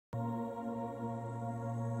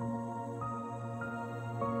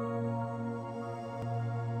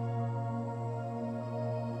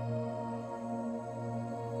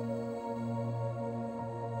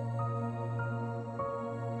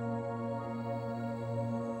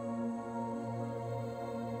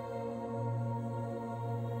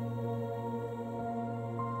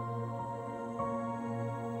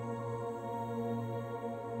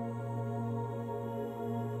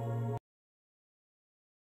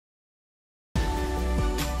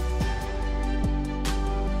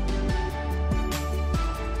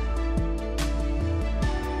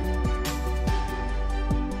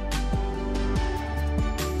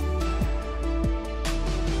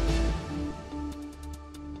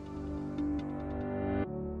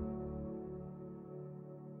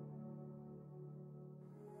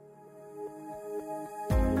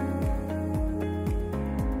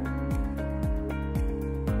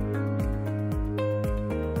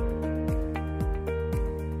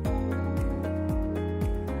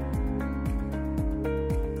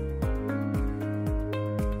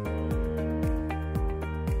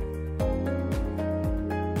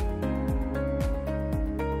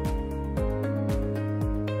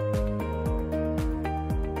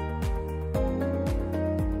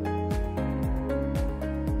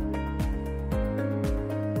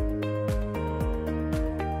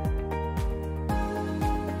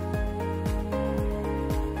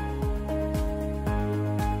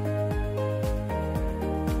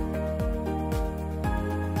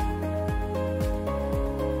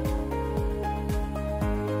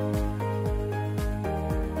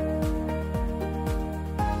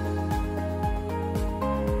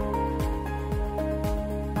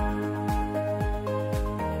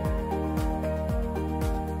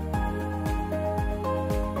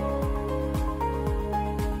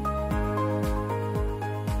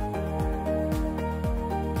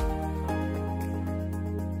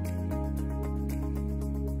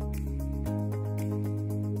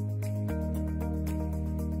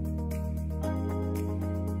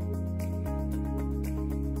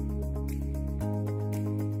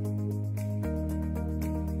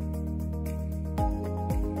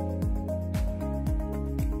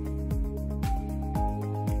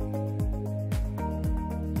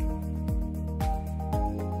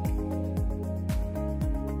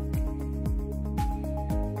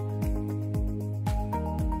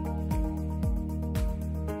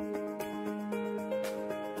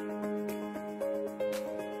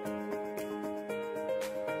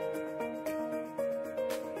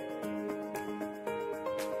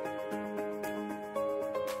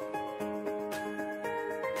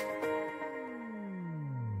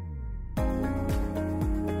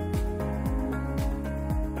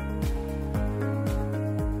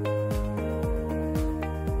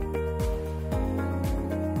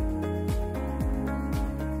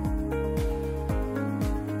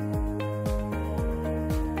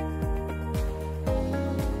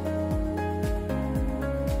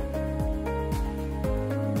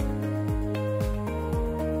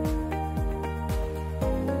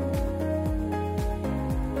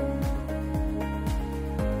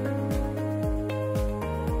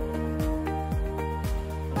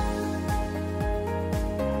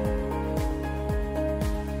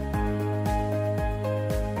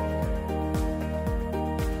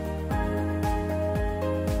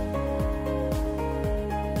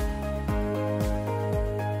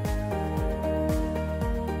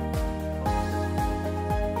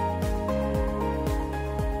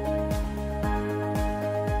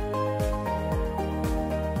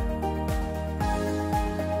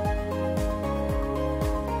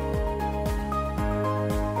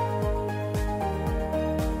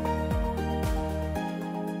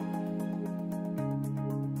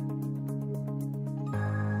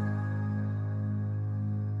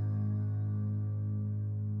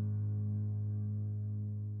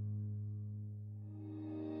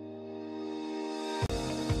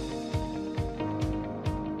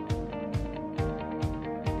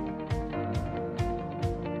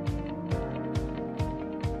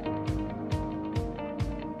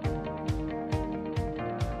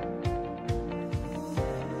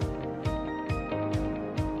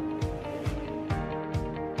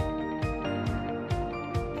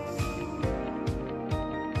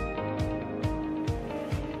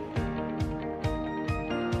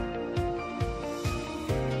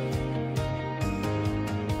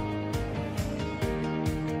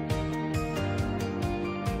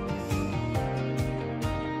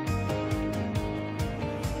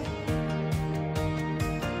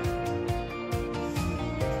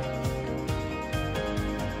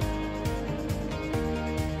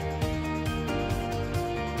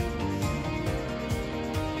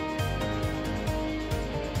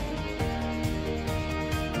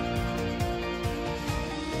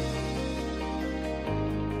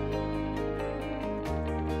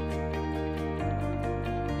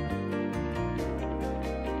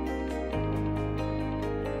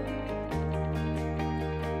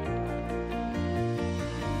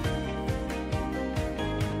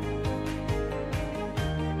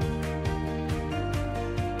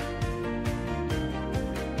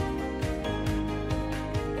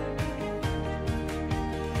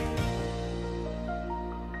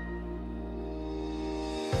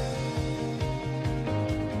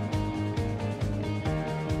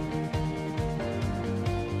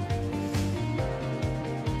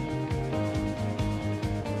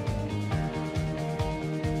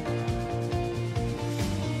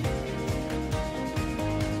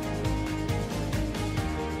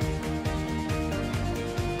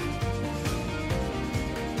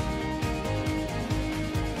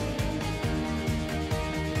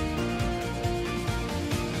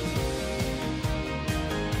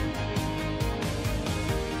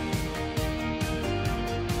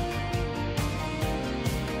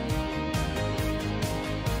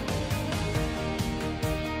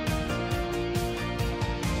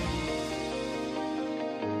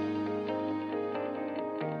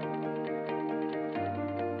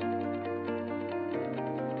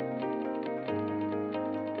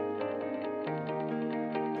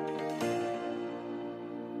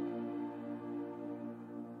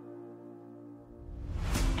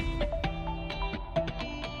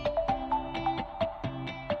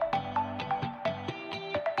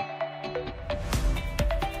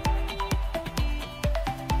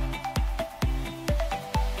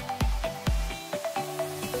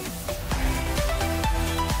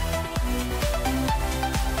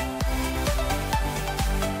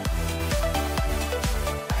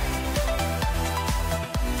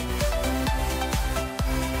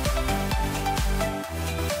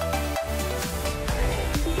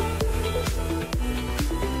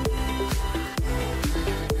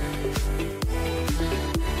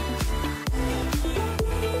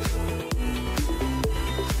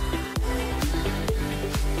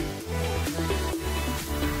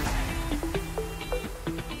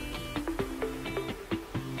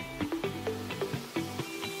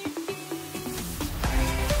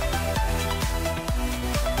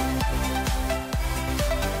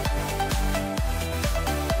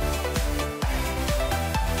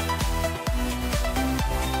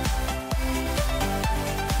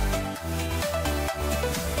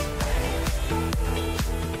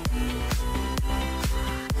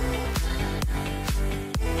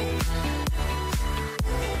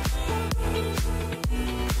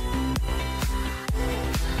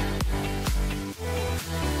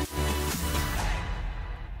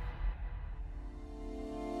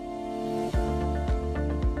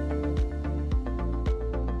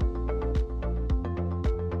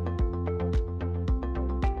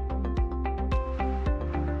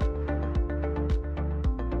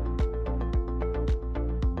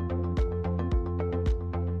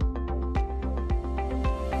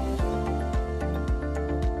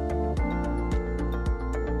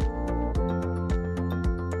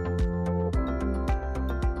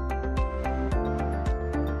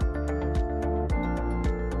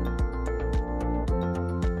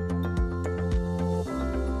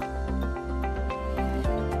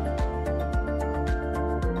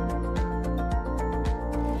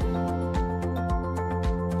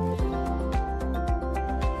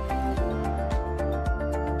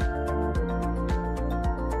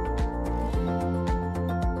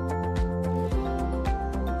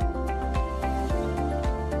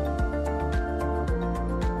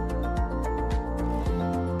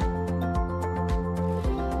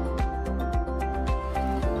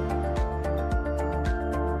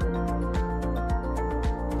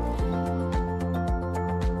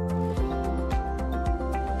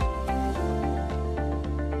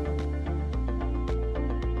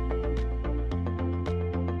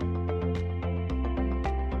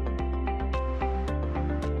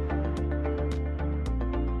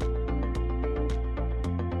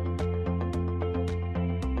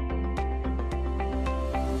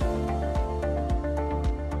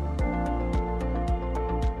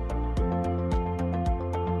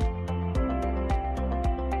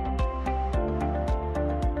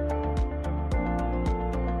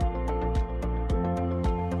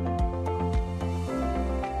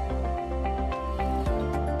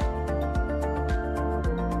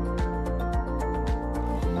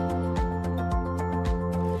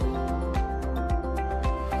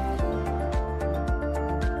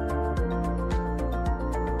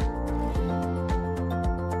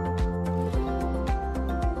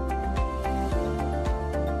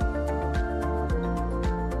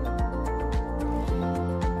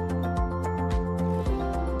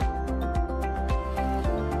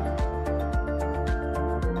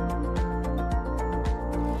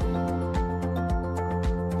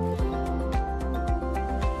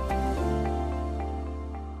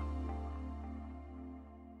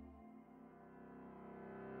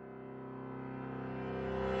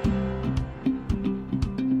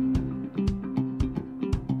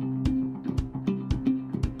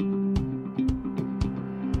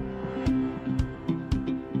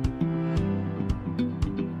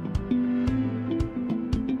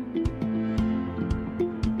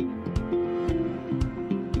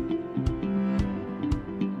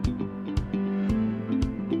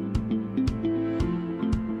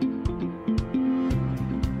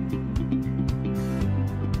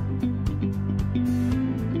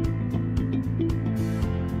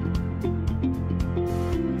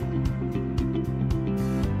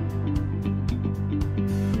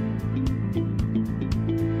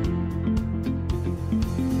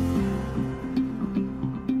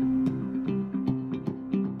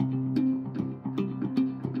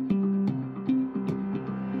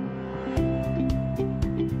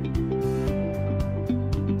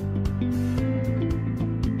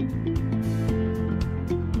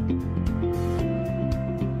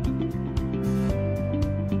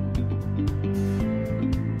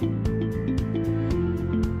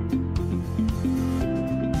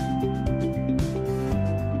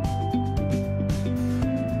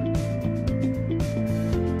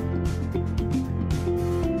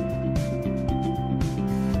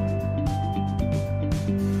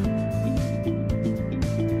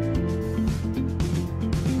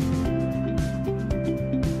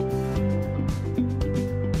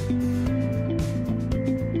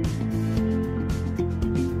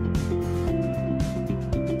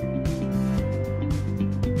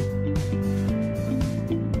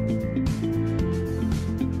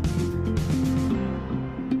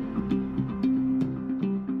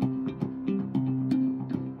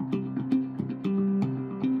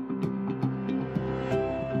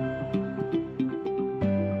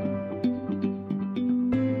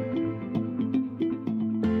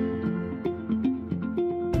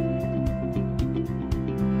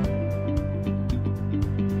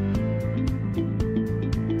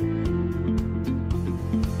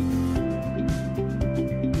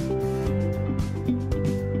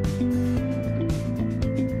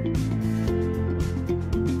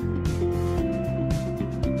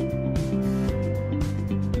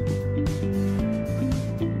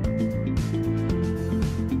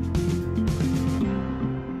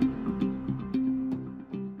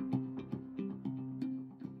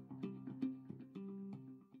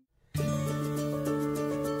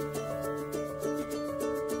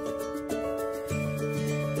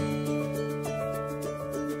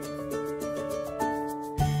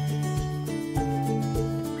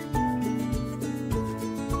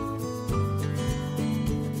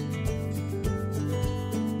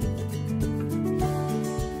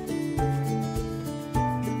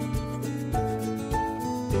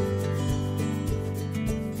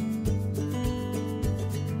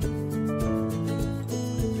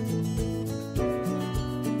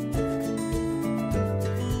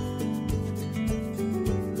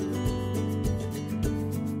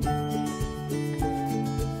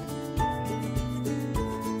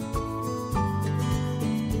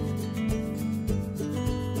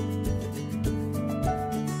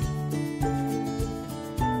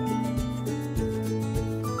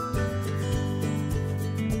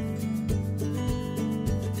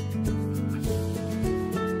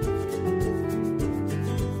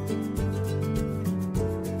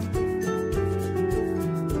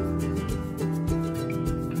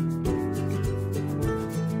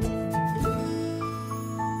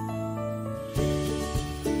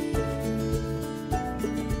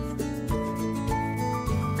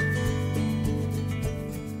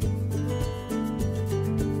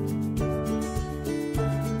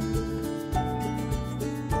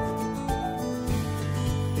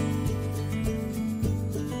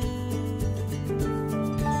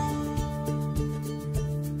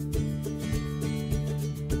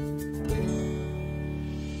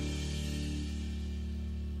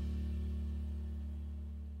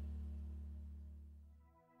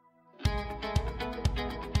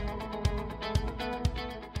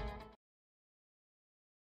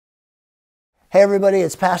Hey everybody,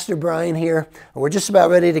 it's Pastor Brian here. We're just about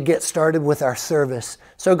ready to get started with our service.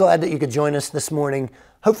 So glad that you could join us this morning.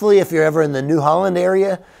 Hopefully if you're ever in the New Holland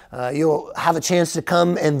area, you'll have a chance to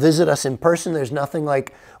come and visit us in person. There's nothing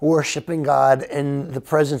like worshiping God in the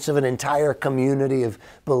presence of an entire community of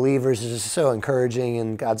believers. It's just so encouraging,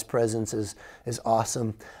 and God's presence is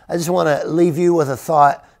awesome. I just want to leave you with a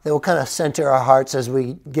thought that will kind of center our hearts as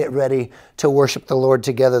we get ready to worship the Lord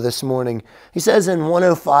together this morning. He says in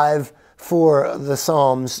 105, for the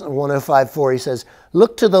Psalms, 105:4, he says,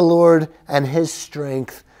 "Look to the Lord and His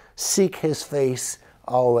strength, seek His face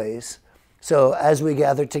always." So as we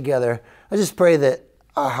gather together, I just pray that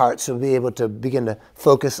our hearts will be able to begin to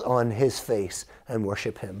focus on His face and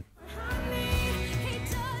worship Him.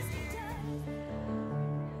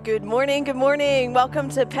 Good morning, good morning. Welcome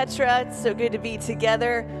to Petra. It's so good to be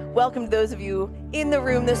together. Welcome to those of you in the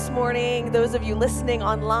room this morning, those of you listening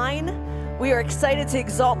online. We are excited to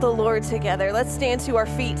exalt the Lord together. Let's stand to our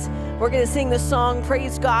feet. We're going to sing the song,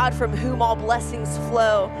 Praise God from whom all blessings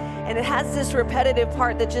flow. And it has this repetitive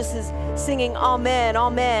part that just is singing Amen,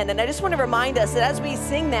 Amen. And I just want to remind us that as we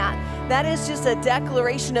sing that, that is just a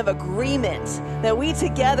declaration of agreement that we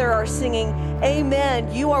together are singing,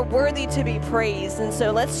 Amen, you are worthy to be praised. And so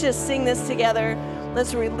let's just sing this together.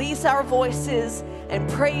 Let's release our voices and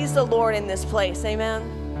praise the Lord in this place. Amen.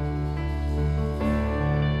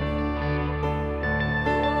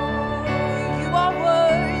 You are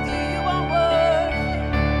worthy, you are worthy.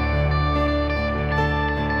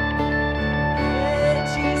 Yeah,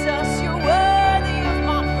 Jesus, you're worthy of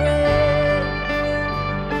my praise.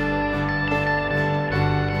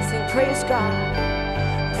 Sing, praise God.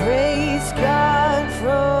 Praise God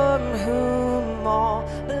from whom all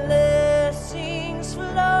blessings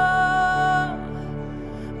flow.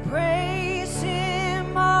 Praise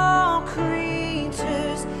Him, all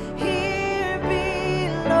creatures here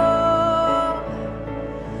below.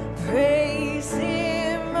 Praise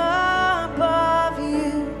Him above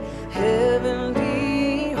you,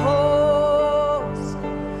 heavenly hosts.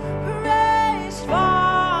 Praise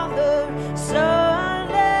Father,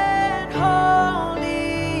 Son, and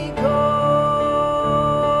Holy Ghost.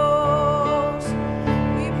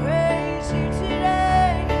 We praise you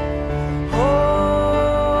today.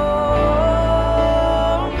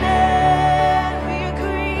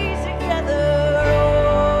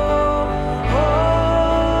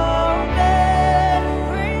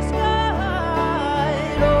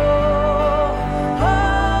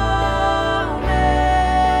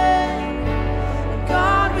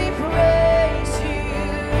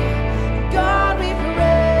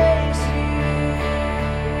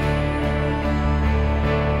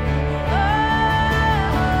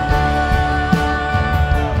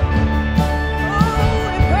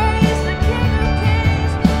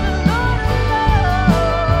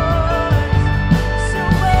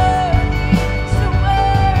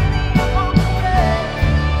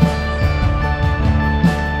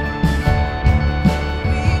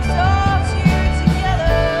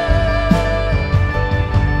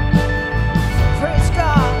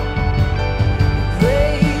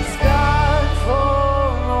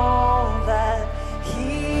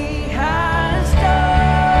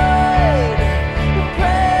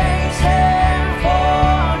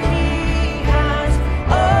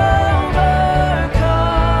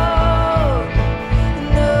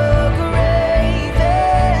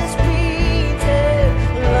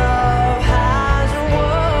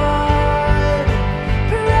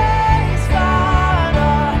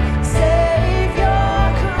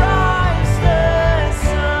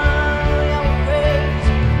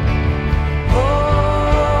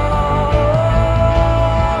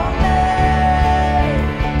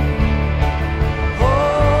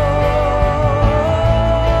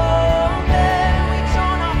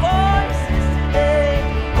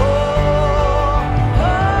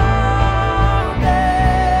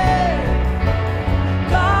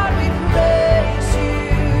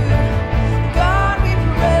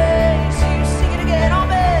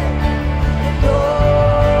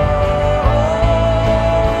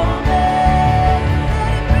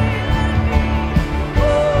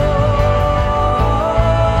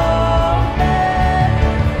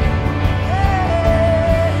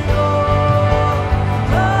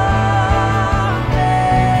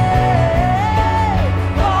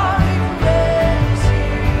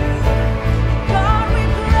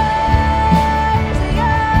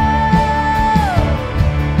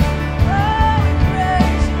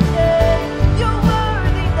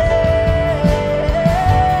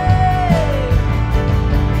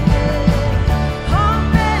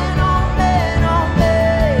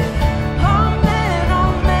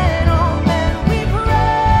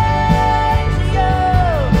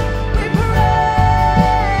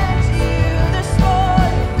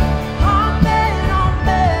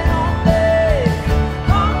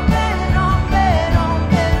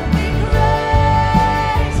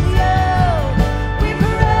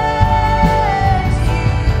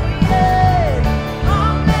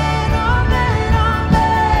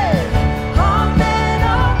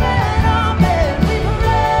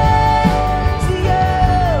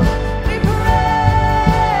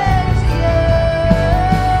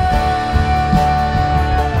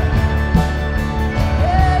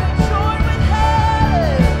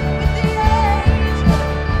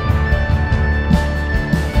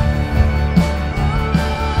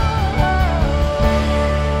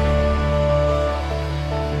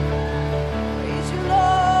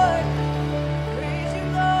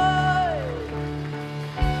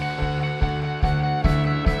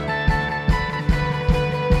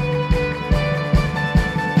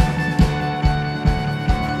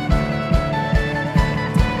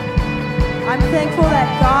 thankful that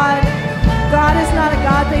God is not a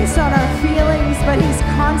God based on our feelings, but He's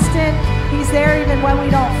constant. He's there even when we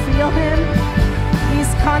don't feel Him. He's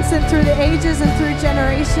constant through the ages and through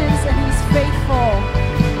generations, and He's faithful.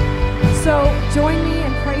 So join me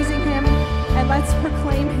in praising Him, and let's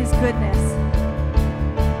proclaim His goodness.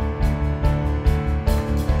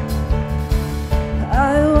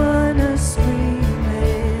 I want to scream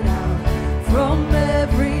it out from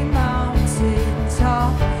every mountain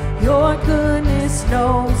top. Your goodness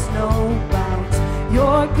knows no bounds.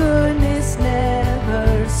 Your goodness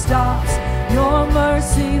never stops. Your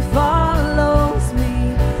mercy follows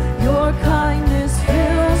me. Your kindness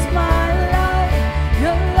fills my life.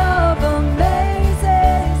 Your love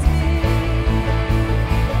amazes me.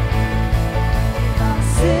 I'll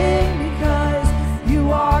sing because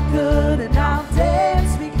you are good, and I'll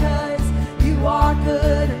dance because you are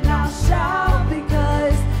good, and I'll shout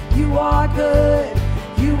because you are good.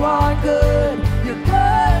 You are good. You're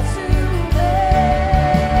good to me.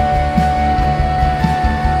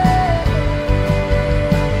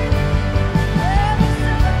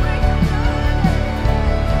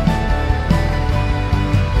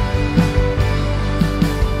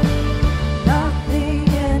 Nothing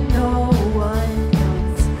and no one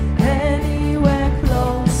comes anywhere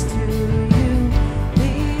close to you.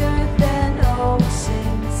 The earth and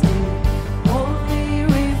oceans do only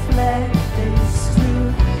reflect this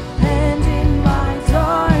truth. And in my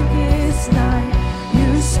darkest night, you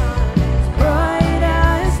shine as bright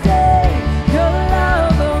as day. Your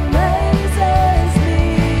love amazes me.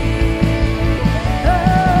 Oh,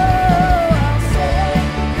 I'll sing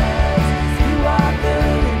because you are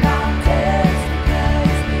good, and I'll dance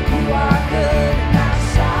because you are good, and I'll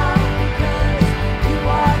shout because you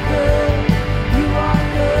are good. You are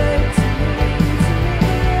good to me,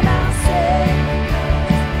 and I'll sing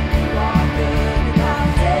because you are good, and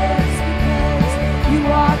I'll dance because you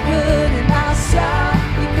are good, and I'll shout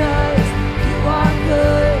because you are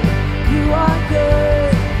good. You are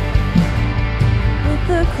good. With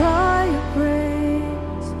the cry of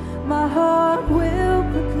praise, my heart will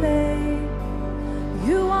proclaim.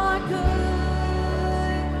 You are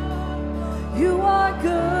good. You are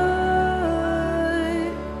good.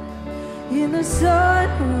 In the sun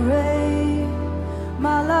or rain,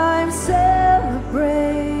 my life celebrates.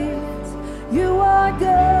 You are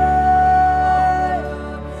good.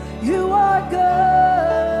 You are good.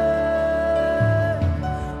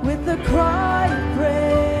 With the cry of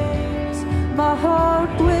praise, my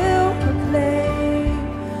heart will proclaim.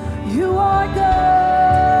 You are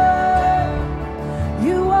good.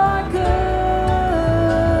 You are good.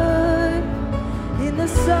 In the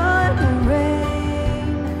sun or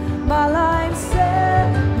rain, my life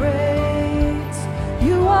celebrates.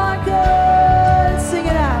 You are good. Sing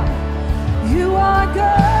it out. You are good.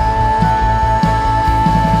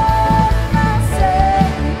 I'll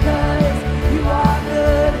sing because you are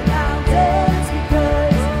good, and I'll dance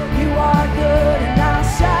because you are good, and I'll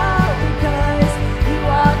shout because you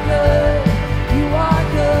are good. You are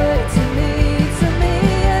good to me,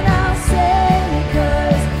 and I'll sing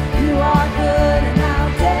because you are good, and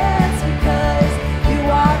I'll dance because you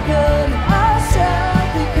are good, and I'll shout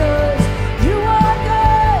because you are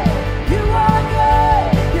good. You are good.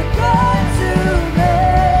 You're good to me.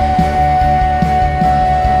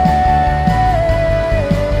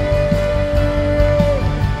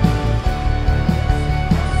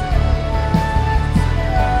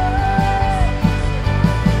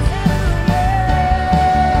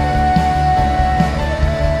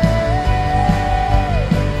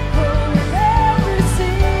 Every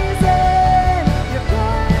season, you're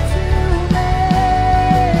good to me.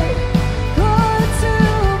 Good to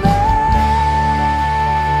me.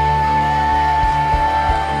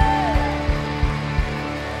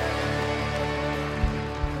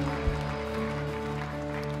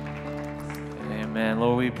 Amen.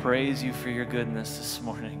 Lord, we praise you for your goodness this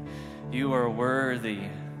morning. You are worthy.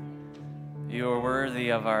 You are worthy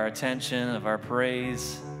of our attention, of our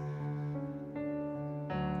praise.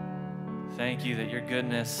 Thank you that your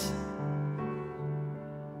goodness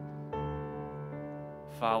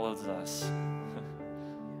follows us,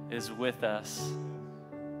 is with us.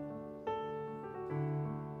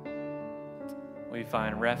 We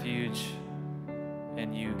find refuge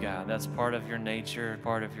in you, God. That's part of your nature,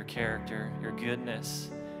 part of your character, your goodness,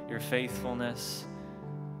 your faithfulness.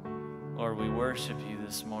 Lord, we worship you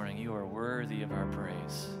this morning. You are worthy of our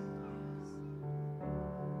praise.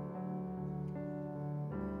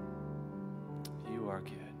 You are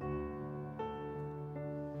good.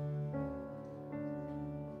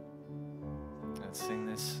 Let's sing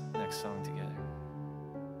this next song together.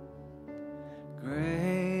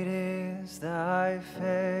 Great is thy thy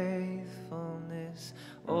faithfulness,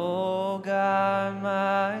 O God,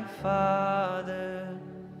 my Father.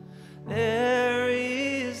 There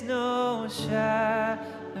is no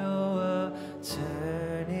shadow of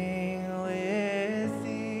turning with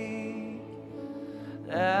thee.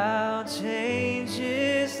 Thou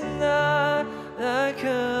changest not, thy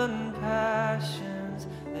compassions,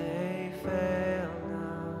 they fail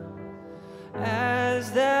not.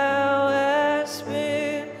 As thou hast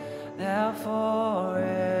been, thou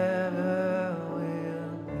forever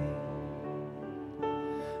wilt be.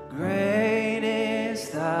 Great is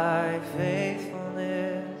thy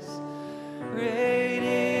faithfulness, great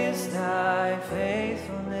is thy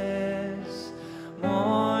faithfulness.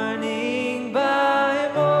 Morning by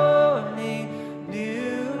morning,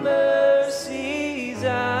 new mercies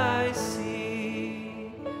I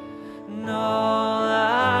see. And all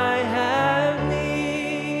I have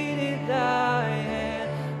needed, thy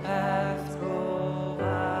hand hath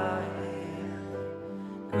provided.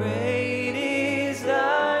 Great is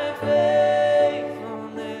thy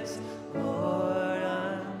faithfulness, Lord,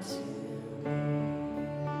 unto me.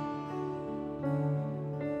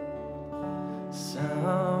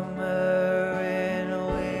 Summer and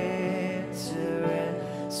winter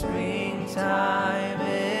and springtime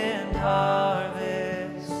and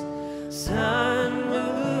harvest, sun,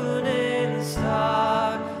 moon, and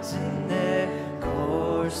stars in their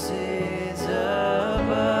courses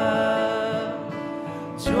above,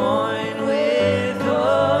 join with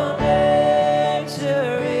all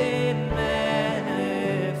nature in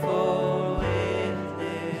manifold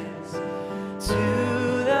witness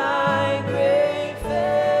to thy great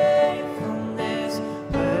faithfulness,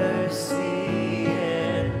 mercy,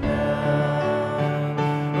 and love.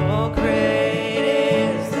 Oh, great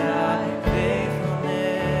is thy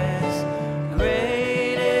faithfulness,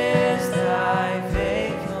 great is thy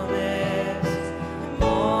faithfulness.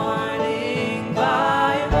 Morning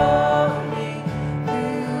by morning,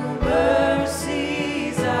 new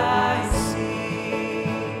mercies I see.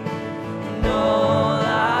 And all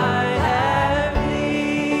I have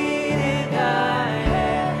needed, thy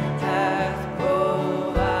hand hath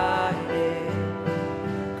provided.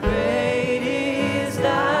 Great is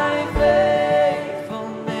thy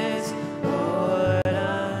faithfulness, Lord,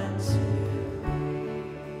 unto me.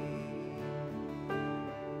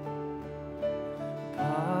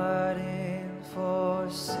 Pardon for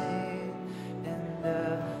sin and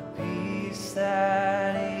the peace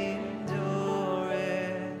that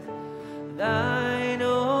endureth, thine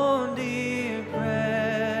own dear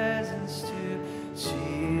presence to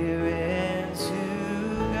cheer and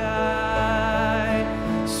to guide,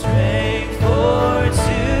 strength for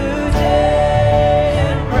today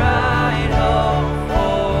and bright hope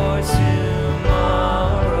for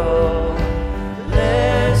tomorrow.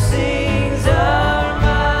 Blessings are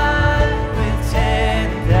mine with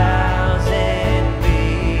 10,000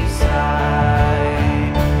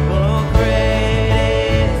 beside. Oh, great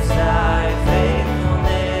is thy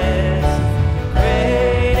faithfulness,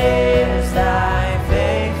 great is thy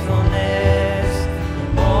faithfulness.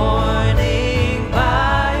 Morning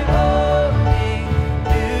by morning,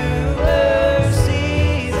 new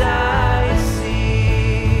mercies I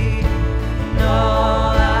see. And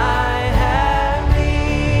all I have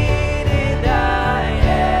needed, thy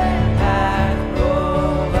hand hath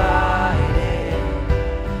provided.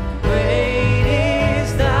 Great is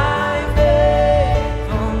thy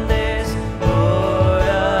faithfulness, Lord,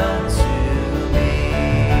 unto me.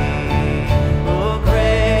 Oh,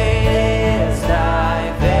 great is thy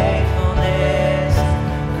faithfulness,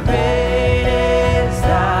 great is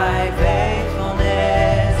thy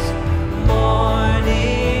faithfulness.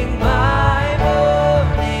 Morning by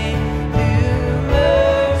morning, new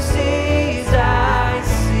mercies I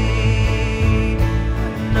see.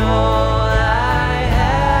 And all I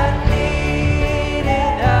have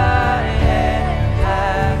needed, thy hand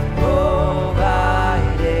hath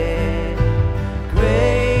provided.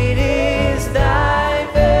 Great is thy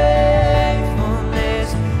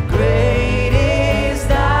faithfulness, great is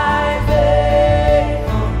thy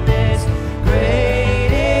faithfulness,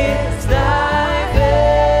 great is thy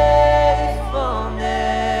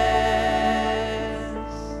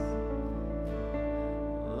faithfulness,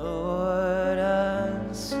 Lord,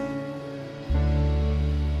 unto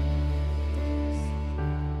me.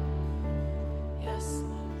 Yes,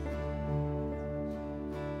 Lord.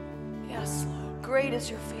 Yes, Lord. Great is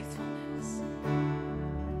your faithfulness.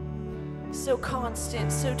 So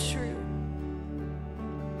constant, so true.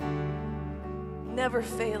 Never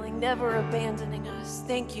failing, never abandoning us.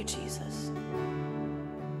 Thank you, Jesus.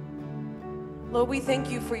 Lord, we thank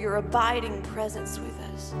you for your abiding presence with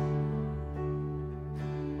us.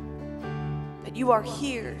 that you are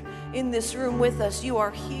here in this room with us. You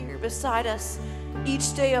are here beside us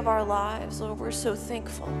each day of our lives. Lord, we're so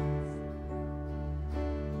thankful.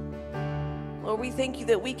 Lord, we thank you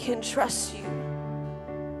that we can trust you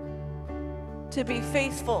to be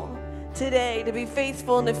faithful today, to be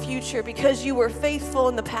faithful in the future, because you were faithful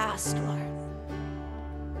in the past, Lord.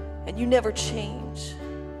 And you never change.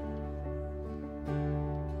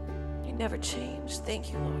 You never change.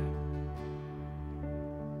 Thank you, Lord.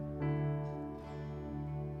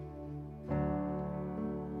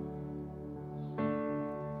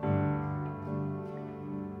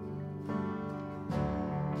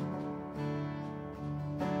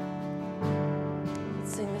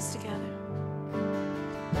 Let's sing this together.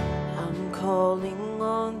 I'm calling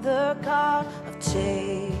on the God of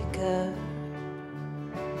Jacob,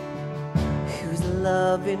 whose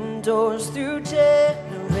love endures through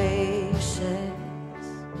generations.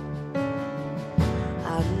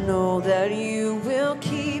 I know that you will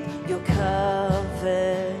keep your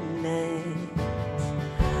covenant.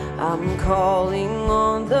 I'm calling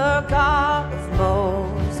on the God of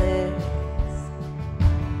Moses,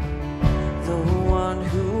 the one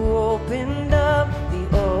who opened up the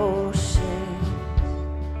ocean.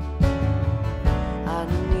 I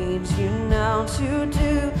need you now to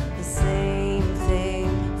do the same thing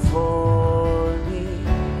for me.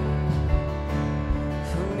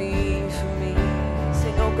 For me, for me.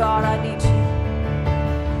 Sing, oh God, I need you.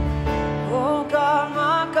 Oh God,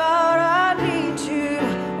 my God, I need you.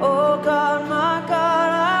 Oh God, my God,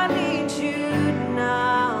 I need you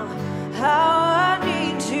now. How I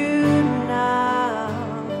need you now.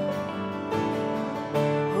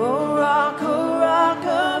 Oh rock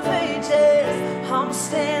of ages, I'm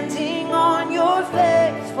standing on your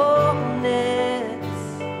faithfulness,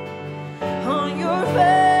 on your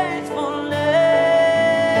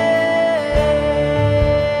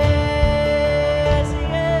faithfulness.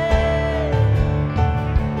 Yeah.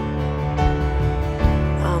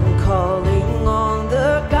 I'm calling on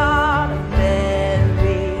the God of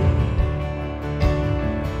Mary,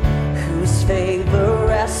 whose favor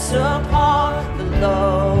rests upon the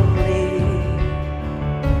lonely.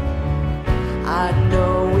 I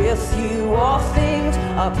know with you all things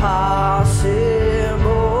are possible.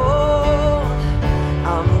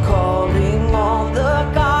 I'm calling on the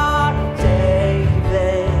God of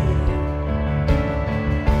David,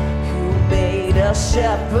 who made a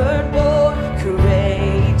shepherd boy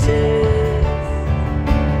courageous.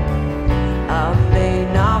 I may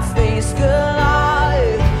not face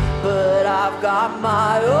Goliath, but I've got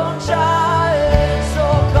my own giants.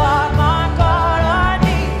 Oh God, my God, I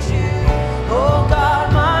need you. Oh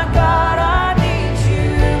God, my God, I need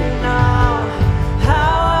you now.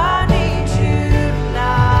 How I need you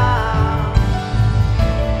now.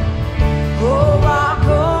 Oh rock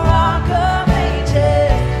of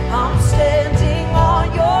ages, I'm standing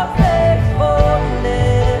on your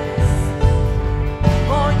faithfulness,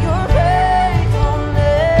 on your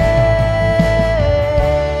faithfulness.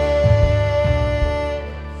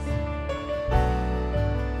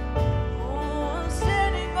 Oh, I'm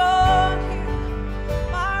standing on you,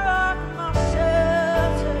 my rock, my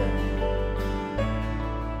shelter.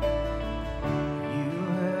 You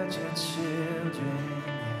heard your children,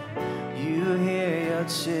 you hear your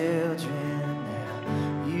children now.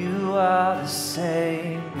 You are the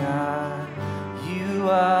same God, you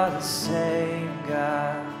are the same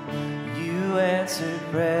God. You answered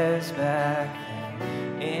prayers back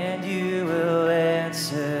then, and you will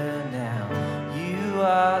answer now. You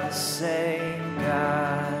are the same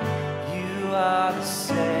God, you are the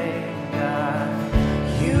same God.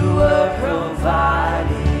 You were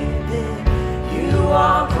providing then, you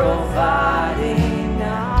are providing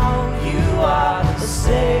now. You are the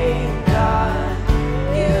same God,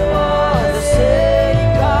 you are the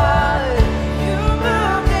same God. You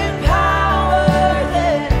moved in power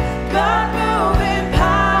then, God move in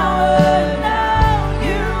power now.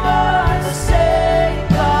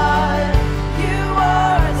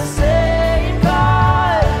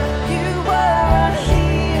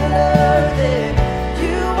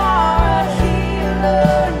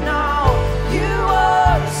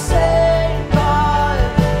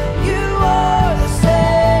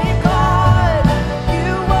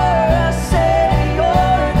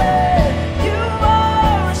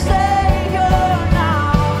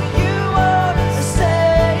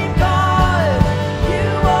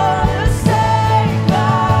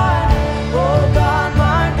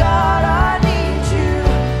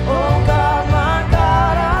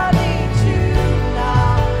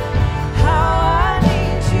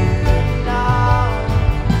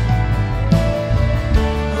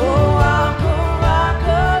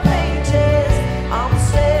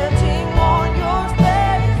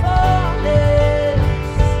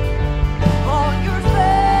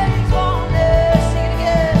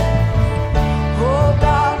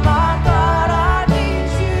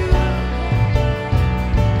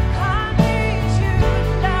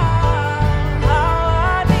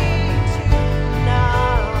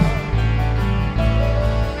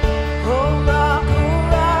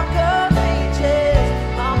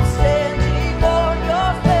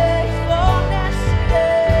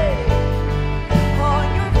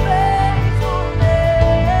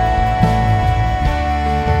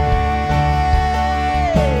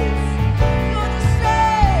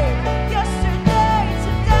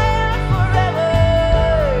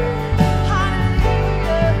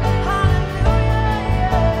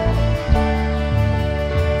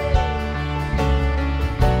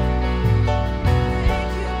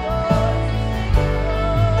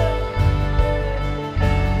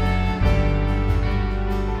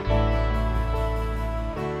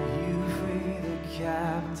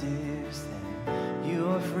 distant. You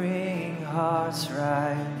are freeing hearts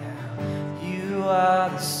right now. You are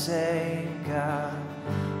the same God.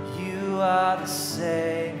 You are the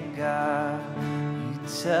same God. You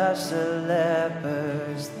touch the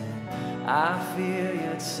lepers then. I feel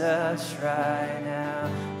your touch right now.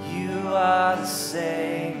 You are the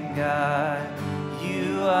same God.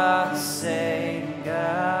 You are the same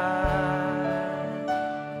God.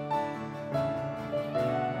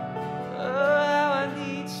 Oh, how I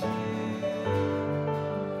need you.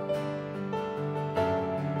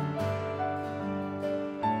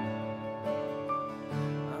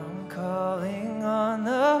 I'm calling on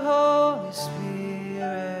the Holy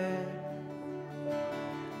Spirit.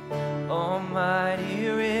 Almighty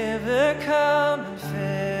river, come and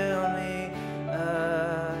fill me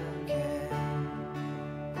again.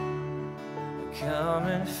 Come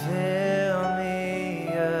and fill me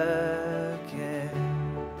again.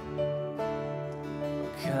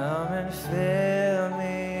 Come and fill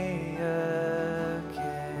me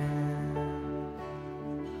again.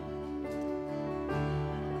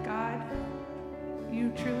 God,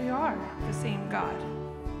 you truly are the same God.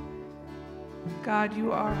 God,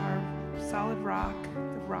 you are our solid rock,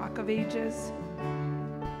 the rock of ages.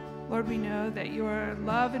 Lord, we know that your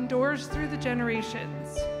love endures through the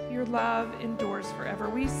generations. Your love endures forever.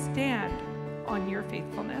 We stand on your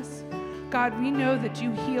faithfulness. God, we know that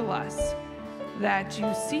you heal us, that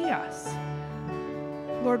you see us.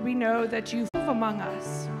 Lord, we know that you move among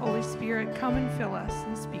us. Holy Spirit, come and fill us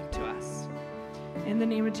and speak to us. In the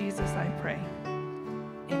name of Jesus, I pray.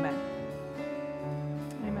 Amen.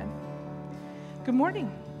 Amen. Good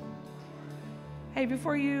morning. Hey,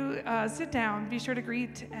 before you sit down, be sure to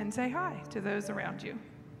greet and say hi to those around you.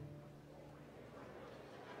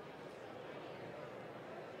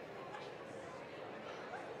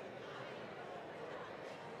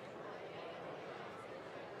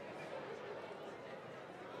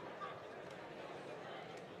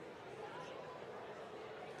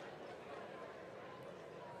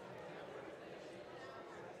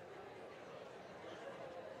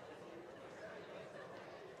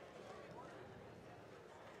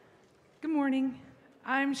 Good morning.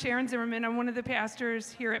 I'm Sharon Zimmerman. I'm one of the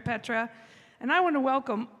pastors here at Petra, and I want to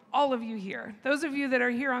welcome all of you here. Those of you that are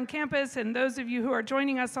here on campus and those of you who are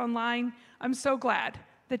joining us online, I'm so glad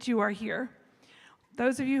that you are here.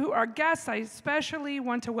 Those of you who are guests, I especially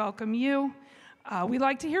want to welcome you. We'd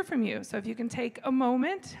like to hear from you, so if you can take a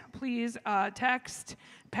moment, please text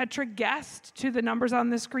Petra Guest to the numbers on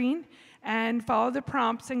the screen and follow the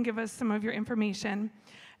prompts and give us some of your information.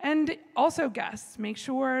 And also, guests, make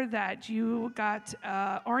sure that you got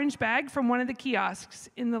an orange bag from one of the kiosks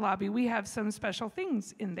in the lobby. We have some special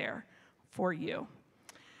things in there for you.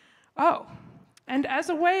 Oh, and as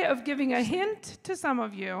a way of giving a hint to some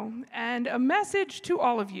of you and a message to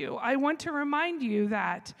all of you, I want to remind you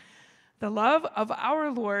that the love of our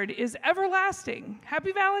Lord is everlasting.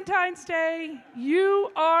 Happy Valentine's Day. You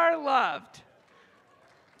are loved.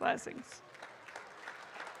 Blessings.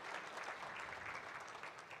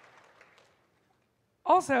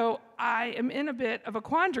 Also, I am in a bit of a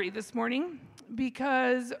quandary this morning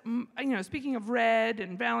because, speaking of red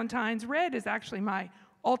and Valentine's, red is actually my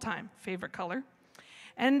all-time favorite color.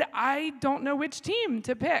 And I don't know which team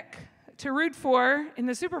to pick to root for in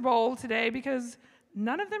the Super Bowl today because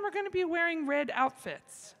none of them are going to be wearing red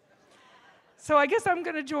outfits. So I guess I'm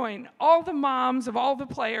going to join all the moms of all the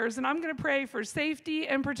players, and I'm going to pray for safety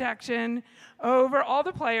and protection over all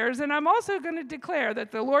the players. And I'm also going to declare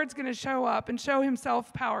that the Lord's going to show up and show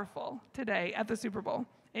himself powerful today at the Super Bowl.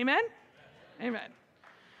 Amen? Amen.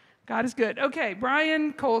 God is good. Okay,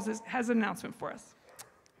 Brian Coles has an announcement for us.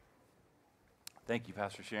 Thank you,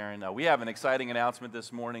 Pastor Sharon. We have an exciting announcement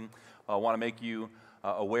this morning I want to make you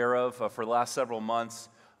aware of. For the last several months,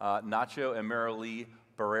 Nacho and Marilee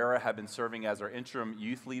Barrera have been serving as our interim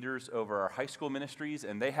youth leaders over our high school ministries,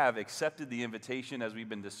 and they have accepted the invitation as we've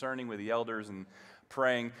been discerning with the elders and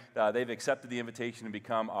praying. They've accepted the invitation to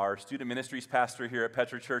become our student ministries pastor here at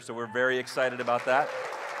Petra Church, so we're very excited about that.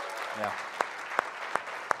 Yeah.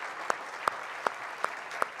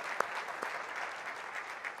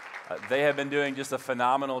 They have been doing just a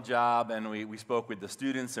phenomenal job, and we spoke with the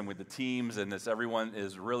students and with the teams, and everyone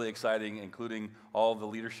is really exciting, including all of the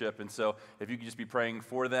leadership. And so if you could just be praying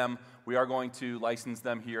for them, we are going to license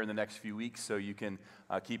them here in the next few weeks, so you can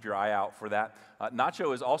keep your eye out for that.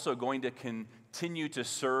 Nacho is also going to continue to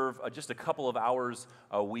serve just a couple of hours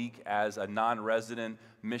a week as a non-resident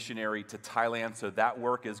missionary to Thailand. So that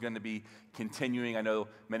work is going to be continuing. I know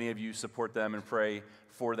many of you support them and pray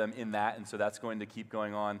for them in that, and so that's going to keep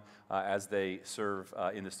going on as they serve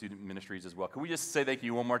in the student ministries as well. Can we just say thank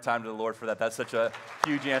you one more time to the Lord for that? That's such a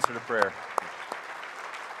huge answer to prayer.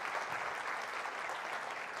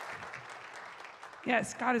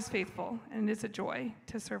 Yes, God is faithful, and it's a joy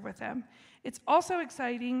to serve with Him. It's also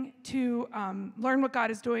exciting to learn what God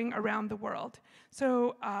is doing around the world.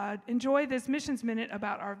 So enjoy this Missions Minute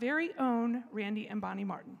about our very own Randy and Bonnie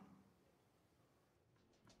Martin.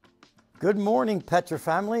 Good morning, Petra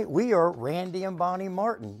family. We are Randy and Bonnie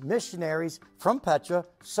Martin, missionaries from Petra,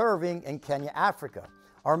 serving in Kenya, Africa.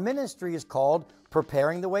 Our ministry is called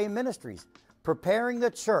Preparing the Way Ministries, preparing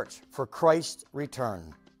the church for Christ's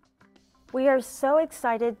return. We are so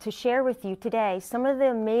excited to share with you today some of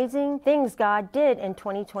the amazing things God did in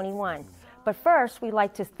 2021. But first, we'd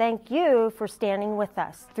like to thank you for standing with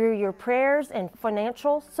us through your prayers and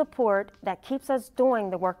financial support that keeps us doing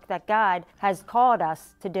the work that God has called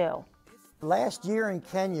us to do. Last year in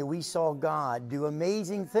Kenya, we saw God do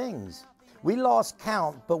amazing things. We lost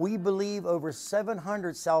count, but we believe over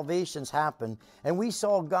 700 salvations happened, and we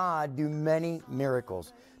saw God do many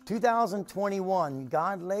miracles. 2021,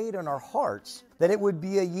 God laid on our hearts that it would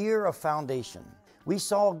be a year of foundation. We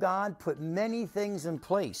saw God put many things in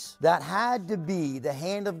place that had to be the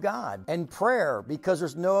hand of God and prayer, because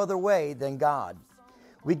there's no other way than God.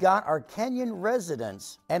 We got our Kenyan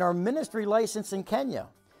residence and our ministry license in Kenya.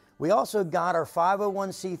 We also got our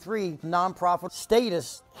 501c3 nonprofit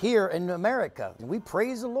status here in America, and we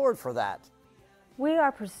praise the Lord for that. We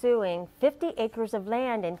are pursuing 50 acres of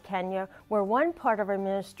land in Kenya, where one part of our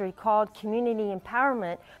ministry called Community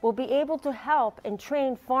Empowerment will be able to help and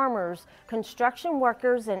train farmers, construction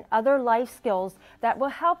workers, and other life skills that will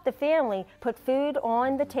help the family put food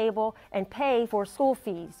on the table and pay for school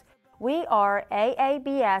fees. We are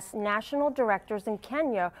AABS National Directors in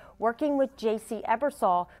Kenya, working with J.C.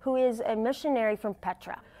 Ebersol, who is a missionary from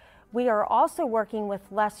Petra. We are also working with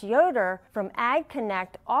Les Yoder from Ag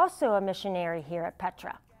Connect, also a missionary here at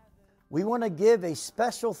Petra. We want to give a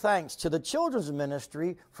special thanks to the children's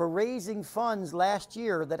ministry for raising funds last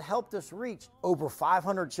year that helped us reach over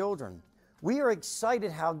 500 children. We are excited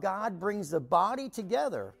how God brings the body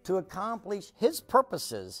together to accomplish His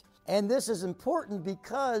purposes. And this is important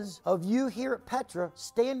because of you here at Petra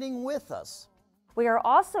standing with us. We are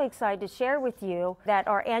also excited to share with you that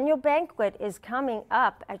our annual banquet is coming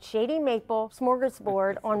up at Shady Maple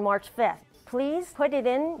Smorgasbord on March 5th. Please put it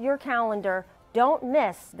in your calendar. Don't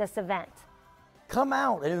miss this event. Come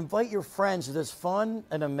out and invite your friends to this fun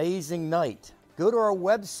and amazing night. Go to our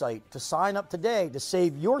website to sign up today to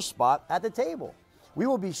save your spot at the table. We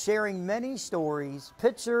will be sharing many stories,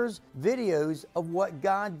 pictures, videos of what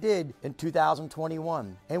God did in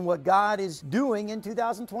 2021 and what God is doing in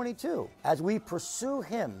 2022 as we pursue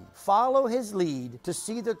Him, follow His lead to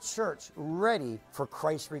see the church ready for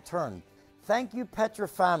Christ's return. Thank you, Petra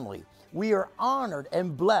family. We are honored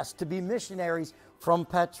and blessed to be missionaries from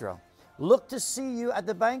Petra. Look to see you at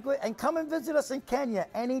the banquet, and come and visit us in Kenya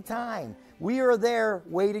anytime. We are there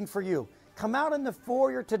waiting for you. Come out in the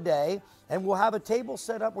foyer today, and we'll have a table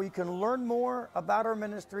set up where you can learn more about our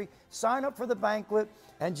ministry, sign up for the banquet,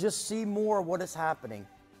 and just see more of what is happening.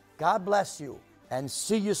 God bless you, and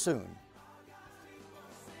see you soon.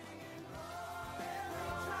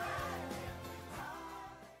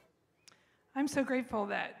 I'm so grateful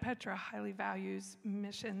that Petra highly values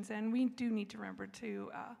missions, and we do need to remember to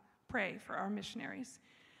pray for our missionaries.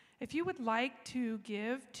 If you would like to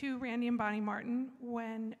give to Randy and Bonnie Martin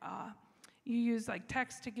when you use like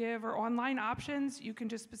text to give or online options, you can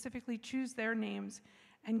just specifically choose their names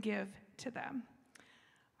and give to them.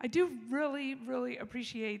 I do really, really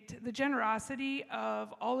appreciate the generosity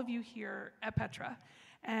of all of you here at Petra.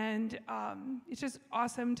 And it's just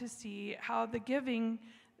awesome to see how the giving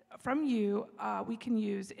from you we can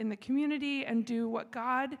use in the community and do what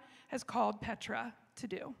God has called Petra to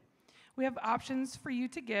do. We have options for you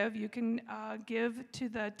to give. You can give to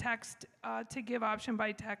the text to give option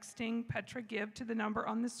by texting Petra Give to the number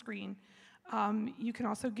on the screen. You can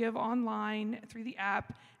also give online through the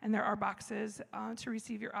app, and there are boxes to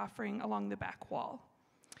receive your offering along the back wall.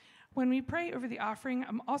 When we pray over the offering,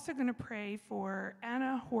 I'm also going to pray for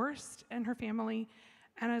Anna Horst and her family.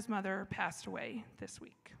 Anna's mother passed away this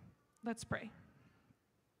week. Let's pray.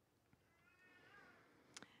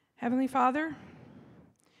 Heavenly Father,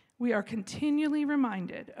 we are continually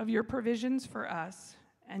reminded of your provisions for us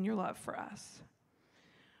and your love for us.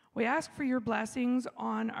 We ask for your blessings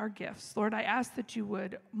on our gifts. Lord, I ask that you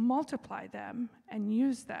would multiply them and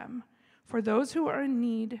use them for those who are in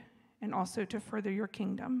need and also to further your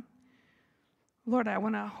kingdom. Lord, I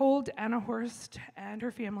want to hold Anna Horst and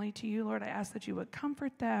her family to you. Lord, I ask that you would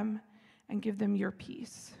comfort them and give them your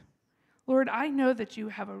peace. Lord, I know that you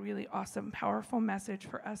have a really awesome, powerful message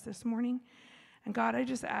for us this morning. And God, I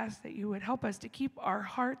just ask that you would help us to keep our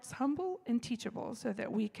hearts humble and teachable so that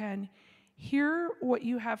we can hear what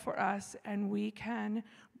you have for us and we can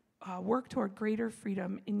work toward greater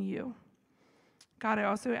freedom in you. God, I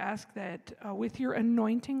also ask that with your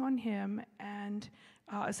anointing on him and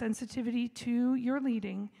a sensitivity to your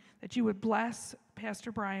leading, that you would bless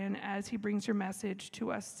Pastor Brian as he brings your message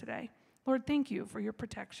to us today. Lord, thank you for your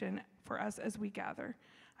protection for us as we gather.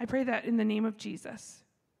 I pray that in the name of Jesus.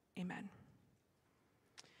 Amen.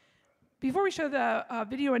 Before we show the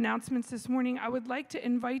video announcements this morning, I would like to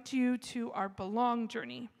invite you to our Belong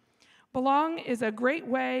journey. Belong is a great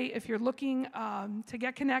way if you're looking to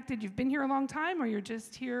get connected. You've been here a long time or you're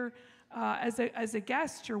just here as a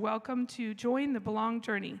guest, you're welcome to join the Belong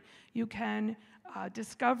journey. You can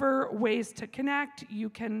discover ways to connect. You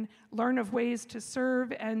can learn of ways to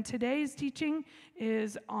serve. And today's teaching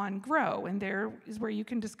is on Grow, and there is where you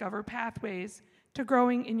can discover pathways to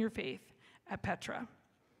growing in your faith at Petra.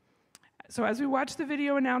 So as we watch the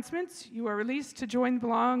video announcements, you are released to join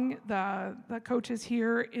Belong. The coaches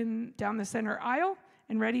here down the center aisle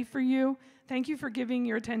and ready for you. Thank you for giving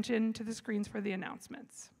your attention to the screens for the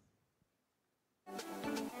announcements.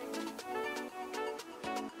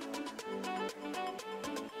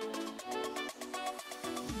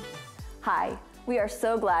 Hi, we are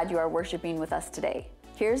so glad you are worshiping with us today.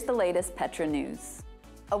 Here's the latest Petra news.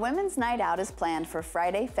 A women's night out is planned for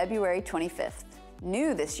Friday, February 25th.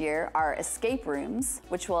 New this year are escape rooms,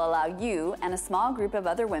 which will allow you and a small group of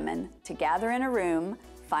other women to gather in a room,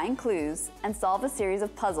 find clues, and solve a series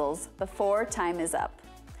of puzzles before time is up.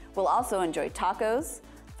 We'll also enjoy tacos,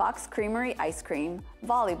 Fox Creamery ice cream,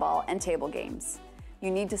 volleyball, and table games.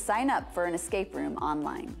 You need to sign up for an escape room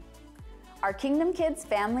online. Our Kingdom Kids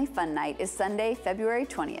Family Fun Night is Sunday, February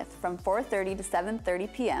 20th from 4:30 to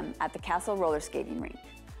 7:30 p.m. at the Castle Roller Skating Rink.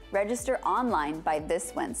 Register online by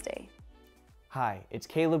this Wednesday. Hi, it's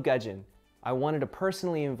Caleb Gudgeon. I wanted to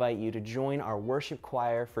personally invite you to join our worship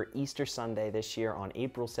choir for Easter Sunday this year on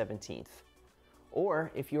April 17th.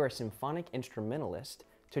 Or if you are a symphonic instrumentalist,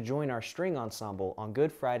 to join our string ensemble on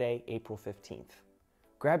Good Friday, April 15th.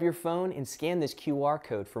 Grab your phone and scan this QR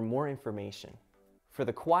code for more information. For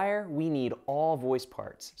the choir, we need all voice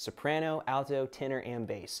parts, soprano, alto, tenor, and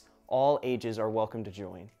bass. All ages are welcome to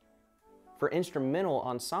join. For instrumental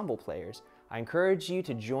ensemble players, I encourage you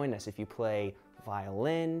to join us if you play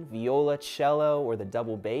violin, viola, cello, or the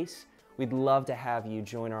double bass. We'd love to have you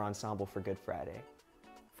join our ensemble for Good Friday.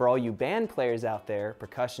 For all you band players out there,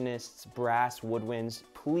 percussionists, brass, woodwinds,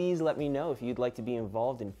 please let me know if you'd like to be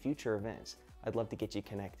involved in future events. I'd love to get you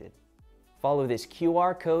connected. Follow this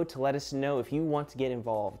QR code to let us know if you want to get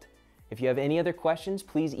involved. If you have any other questions,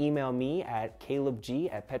 please email me at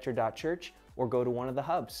calebg@petra.church or go to one of the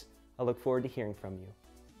hubs. I look forward to hearing from you.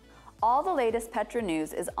 All the latest Petra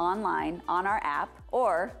news is online on our app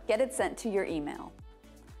or get it sent to your email.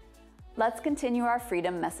 Let's continue our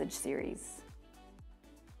Freedom Message series.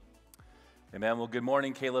 Amen. Well, good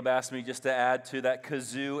morning. Caleb asked me just to add to that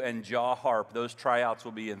kazoo and jaw harp. Those tryouts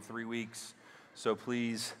will be in 3 weeks, so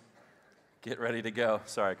please get ready to go.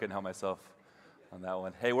 Sorry, I couldn't help myself on that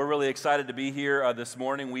one. Hey, we're really excited to be here this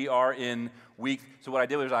morning. We are in week, so what I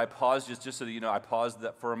did was I paused just so that you know, I paused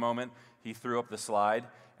that for a moment. He threw up the slide,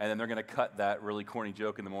 and then they're going to cut that really corny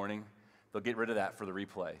joke in the morning. They'll get rid of that for the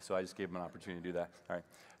replay, so I just gave them an opportunity to do that. All right.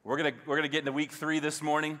 We're gonna get into week 3 this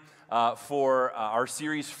morning for our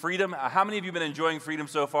series Freedom. How many of you have been enjoying Freedom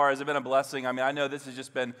so far? Has it been a blessing? I mean, I know this has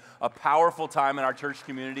just been a powerful time in our church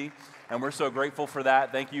community, and we're so grateful for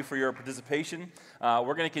that. Thank you for your participation.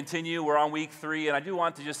 We're going to continue. We're on week 3, and I do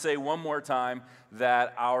want to just say one more time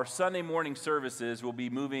that our Sunday morning services will be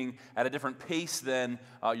moving at a different pace than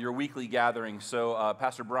your weekly gatherings. So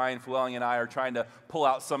Pastor Brian Fuelling and I are trying to pull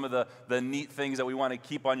out some of the neat things that we want to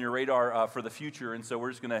keep on your radar for the future, and so we're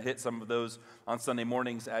just going to hit some of those on Sunday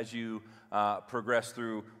mornings as you progress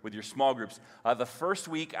through with your small groups. The first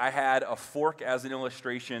week I had a fork as an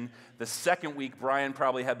illustration. The second week Brian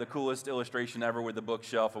probably had the coolest illustration ever with the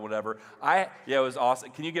bookshelf or whatever. Yeah, it was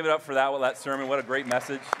awesome. Can you give it up for that sermon? What a great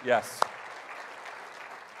message. Yes.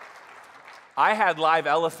 I had live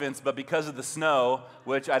elephants, but because of the snow,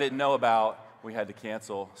 which I didn't know about, we had to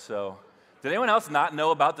cancel. So, did anyone else not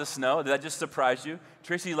know about the snow? Did that just surprise you?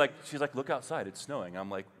 Tracy, she's like, look outside, it's snowing. I'm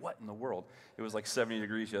like, what in the world? It was like 70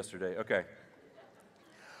 degrees yesterday. Okay.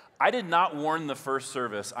 I did not warn the first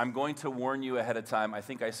service. I'm going to warn you ahead of time. I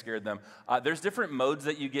think I scared them. There's different modes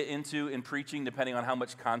that you get into in preaching depending on how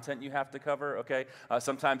much content you have to cover, okay?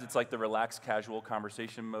 Sometimes it's like the relaxed, casual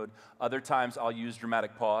conversation mode. Other times I'll use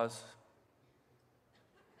dramatic pause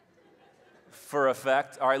for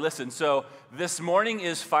effect. All right, listen, so this morning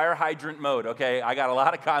is fire hydrant mode, okay? I got a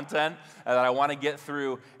lot of content that I want to get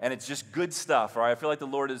through, and it's just good stuff, all right? I feel like the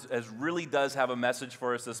Lord really does have a message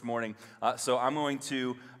for us this morning, so I'm going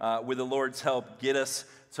to, with the Lord's help, get us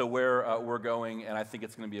to where we're going, and I think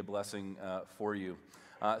it's going to be a blessing for you.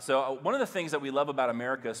 So one of the things that we love about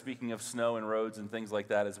America, speaking of snow and roads and things like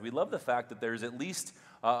that, is we love the fact that there's at least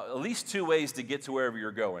two ways to get to wherever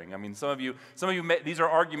you're going. I mean, some of you, these are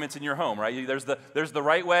arguments in your home, right? There's the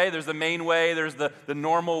right way, there's the main way, there's the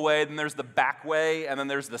normal way, then there's the back way, and then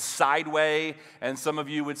there's the side way. And some of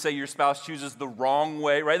you would say your spouse chooses the wrong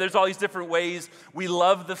way, right? There's all these different ways. We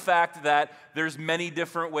love the fact that there's many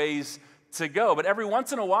different ways to go. But every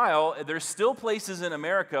once in a while, there's still places in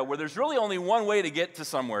America where there's really only one way to get to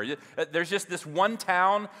somewhere. There's just this one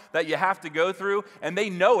town that you have to go through, and they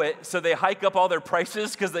know it, so they hike up all their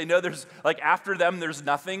prices because they know there's, like, after them, there's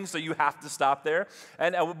nothing, so you have to stop there.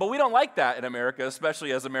 But we don't like that in America,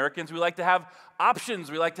 especially as Americans. We like to have options.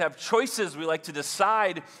 We like to have choices. We like to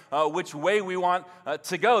decide which way we want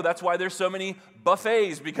to go. That's why there's so many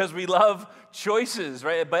buffets, because we love choices,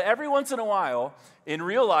 right? But every once in a while, in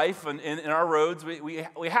real life and in our roads, we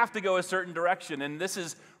have to go a certain direction, and this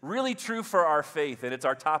is really true for our faith, and it's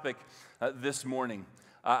our topic this morning.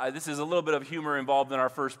 This is a little bit of humor involved in our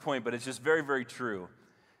first point, but it's just very, very true,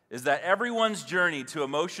 is that everyone's journey to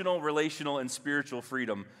emotional, relational, and spiritual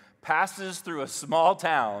freedom passes through a small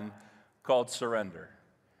town called surrender.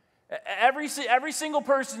 Every single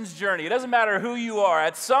person's journey, it doesn't matter who you are,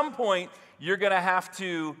 at some point, you're going to have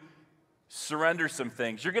to surrender some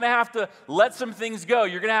things. You're going to have to let some things go.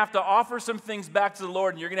 You're going to have to offer some things back to the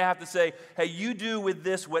Lord, and you're going to have to say, hey, you do with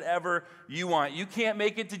this whatever you want. You can't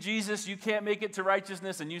make it to Jesus. You can't make it to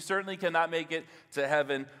righteousness, and you certainly cannot make it to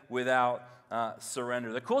heaven without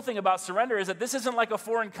surrender. The cool thing about surrender is that this isn't like a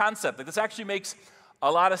foreign concept. Like, this actually makes a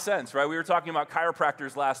lot of sense, right? We were talking about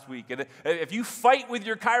chiropractors last week, and if you fight with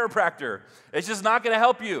your chiropractor, it's just not going to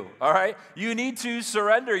help you, all right? You need to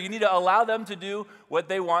surrender. You need to allow them to do what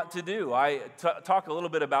they want to do. I talk a little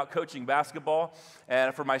bit about coaching basketball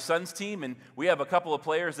and for my son's team, and we have a couple of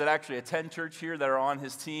players that actually attend church here that are on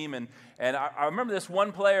his team, and I remember this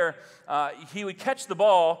one player, he would catch the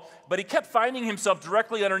ball, but he kept finding himself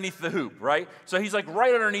directly underneath the hoop, right? So he's like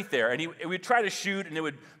right underneath there, and he would try to shoot, and it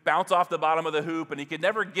would bounce off the bottom of the hoop, and he could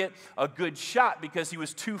never get a good shot because he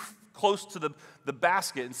was too close to the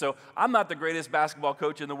basket. And so I'm not the greatest basketball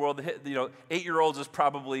coach in the world. 8-year-olds is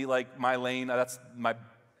probably like my lane. That's my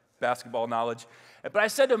basketball knowledge. But I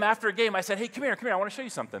said to him after a game, I said, hey, come here, I want to show you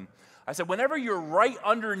something. I said, whenever you're right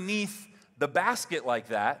underneath the basket like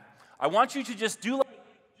that, I want you to just do a little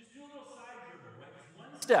side dribble, right?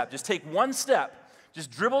 Just one step. Just take one step. Just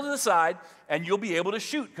dribble to the side, and you'll be able to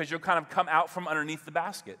shoot because you'll kind of come out from underneath the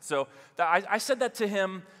basket. So I said that to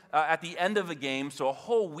him at the end of the game, so a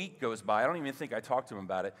whole week goes by. I don't even think I talked to him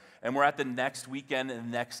about it. And we're at the next weekend and the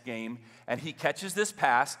next game, and he catches this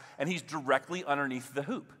pass, and he's directly underneath the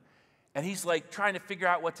hoop. And he's like trying to figure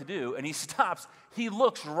out what to do, and he stops. He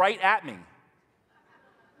looks right at me.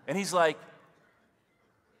 And he's like,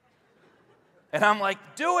 and I'm like,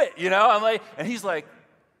 do it, I'm like, and he's like,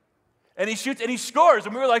 and he shoots and he scores,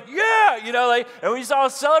 and we were like, yeah, and we saw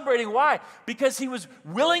us celebrating. Why? Because he was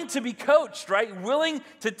willing to be coached, right? Willing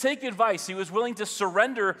to take advice. He was willing to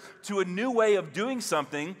surrender to a new way of doing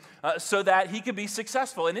something so that he could be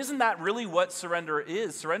successful. And isn't that really what surrender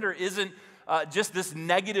is? Surrender isn't just this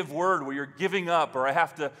negative word where you're giving up or I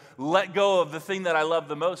have to let go of the thing that I love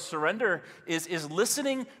the most. Surrender is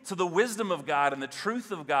listening to the wisdom of God and the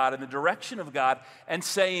truth of God and the direction of God and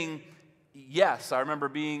saying yes. I remember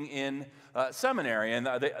being in seminary, and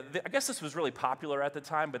I guess this was really popular at the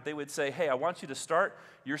time, but they would say, hey, I want you to start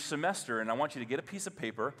your semester, and I want you to get a piece of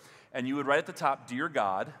paper, and you would write at the top, Dear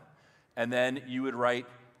God, and then you would write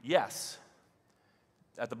yes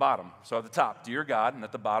at the bottom. So at the top, Dear God, and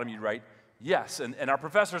at the bottom you'd write yes. And our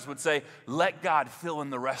professors would say, let God fill in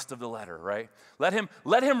the rest of the letter, right? Let him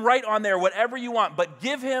write on there whatever you want, but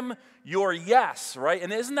give him your yes, right?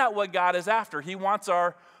 And isn't that what God is after? He wants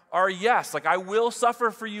our yes. Like, I will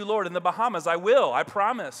suffer for you, Lord. In the Bahamas, I will. I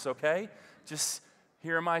promise, okay? Just,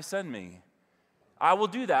 here am I, send me. I will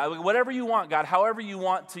do that. Whatever you want, God, however you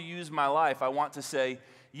want to use my life, I want to say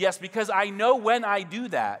yes, because I know when I do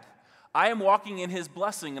that, I am walking in his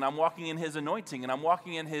blessing, and I'm walking in his anointing, and I'm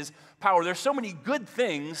walking in his power. There's so many good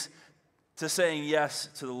things to saying yes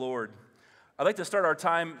to the Lord. I'd like to start our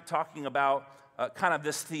time talking about kind of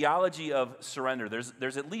this theology of surrender.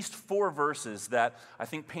 There's at least 4 verses that I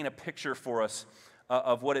think paint a picture for us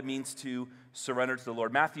of what it means to surrender to the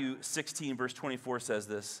Lord. Matthew 16, verse 24 says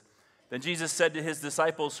this. Then Jesus said to his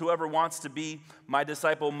disciples, whoever wants to be my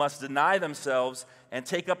disciple must deny themselves and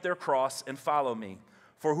take up their cross and follow me.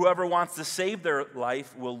 For whoever wants to save their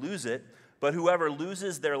life will lose it, but whoever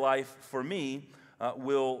loses their life for me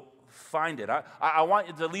will find it. I want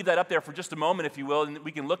you to leave that up there for just a moment, if you will, and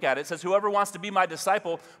we can look at it. It says, whoever wants to be my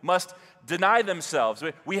disciple must deny themselves.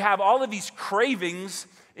 We have all of these cravings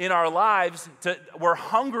in our lives. We're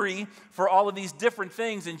hungry for all of these different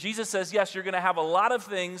things, and Jesus says, yes, you're going to have a lot of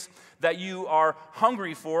things that you are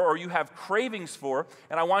hungry for or you have cravings for,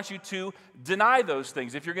 and I want you to deny those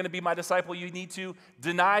things. If you're going to be my disciple, you need to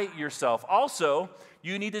deny yourself. Also,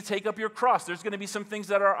 you need to take up your cross. There's going to be some things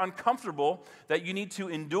that are uncomfortable that you need to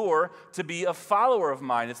endure to be a follower of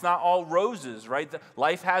mine. It's not all roses, right?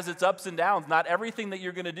 Life has its ups and downs. Not everything that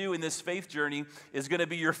you're going to do in this faith journey is going to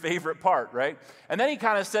be your favorite part, right? And then he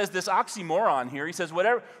kind of says this oxymoron here. He says,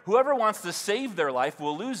 whoever wants to save their life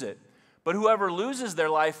will lose it, but whoever loses their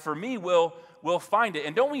life for me will find it.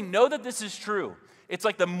 And don't we know that this is true? It's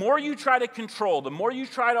like the more you try to control, the more you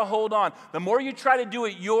try to hold on, the more you try to do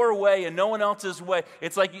it your way and no one else's way,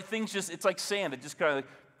 it's like it's like sand. It just kind of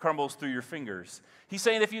crumbles through your fingers. He's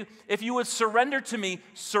saying if you would surrender to me,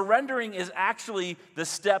 surrendering is actually the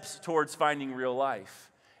steps towards finding real life.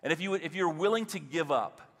 And if you're willing to give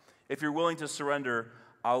up, if you're willing to surrender,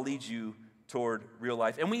 I'll lead you toward real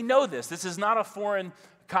life. And we know this. This is not a foreign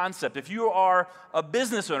concept. If you are a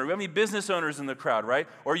business owner, we have any business owners in the crowd, right?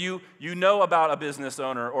 Or you know about a business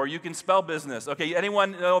owner, or you can spell business. Okay,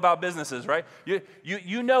 anyone know about businesses, right?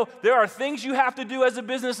 You know there are things you have to do as a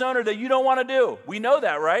business owner that you don't want to do. We know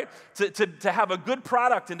that, right? To have a good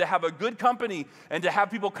product and to have a good company and to have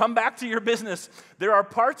people come back to your business, there are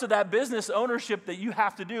parts of that business ownership that you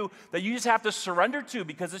have to do that you just have to surrender to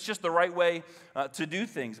because it's just the right way to do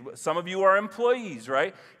things. Some of you are employees,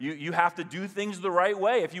 right? You have to do things the right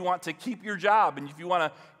way. If you want to keep your job and if you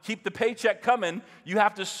want to keep the paycheck coming, you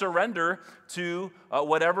have to surrender to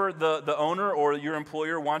whatever the owner or your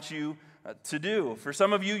employer wants you to do. For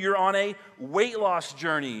some of you, you're on a weight loss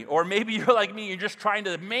journey, or maybe you're like me, you're just trying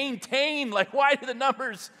to maintain, like, why do the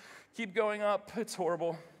numbers keep going up? It's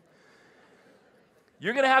horrible.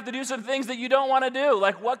 You're going to have to do some things that you don't want to do.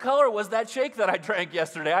 Like, what color was that shake that I drank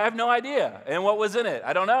yesterday? I have no idea. And what was in it?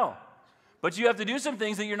 I don't know. But you have to do some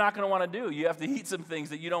things that you're not going to want to do. You have to eat some things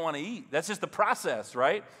that you don't want to eat. That's just the process,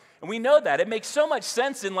 right? And we know that. It makes so much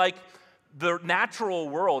sense in like the natural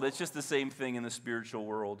world. It's just the same thing in the spiritual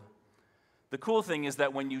world. The cool thing is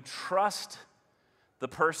that when you trust the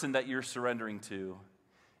person that you're surrendering to,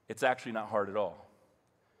 it's actually not hard at all.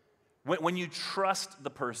 When you trust the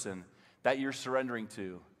person that you're surrendering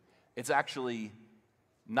to, it's actually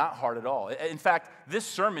not hard at all. In fact, this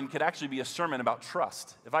sermon could actually be a sermon about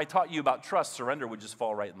trust. If I taught you about trust, surrender would just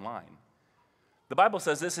fall right in line. The Bible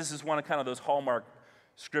says this is one of kind of those hallmark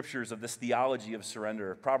scriptures of this theology of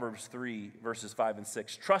surrender. Proverbs 3, verses 5 and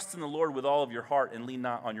 6. Trust in the Lord with all of your heart and lean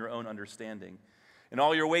not on your own understanding. In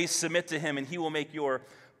all your ways submit to him, and he will make your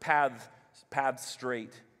paths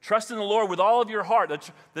straight. Trust in the Lord with all of your heart.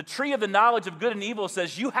 The tree of the knowledge of good and evil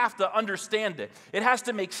says you have to understand it. It has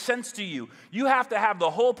to make sense to you. You have to have the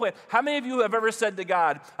whole plan. How many of you have ever said to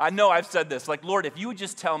God, I know I've said this, like, Lord, if you would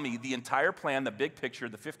just tell me the entire plan, the big picture,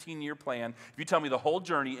 the 15-year plan, if you tell me the whole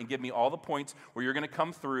journey and give me all the points where you're going to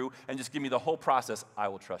come through and just give me the whole process, I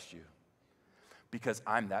will trust you. Because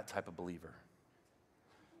I'm that type of believer.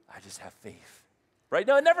 I just have faith. Right?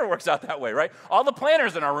 No, it never works out that way, right? All the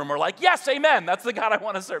planners in our room are like, yes, amen, that's the God I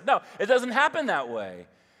want to serve. No, it doesn't happen that way.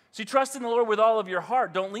 See, trust in the Lord with all of your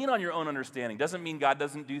heart. Don't lean on your own understanding. Doesn't mean God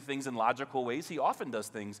doesn't do things in logical ways. He often does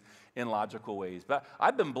things in logical ways. But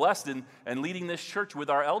I've been blessed in leading this church with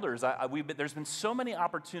our elders. There's been so many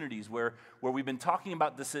opportunities where we've been talking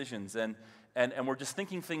about decisions and we're just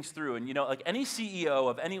thinking things through. And, you know, like any CEO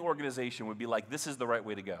of any organization would be like, this is the right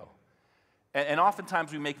way to go. And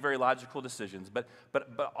oftentimes we make very logical decisions, but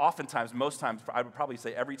oftentimes, most times, I would probably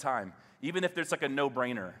say every time, even if there's like a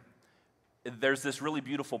no-brainer, there's this really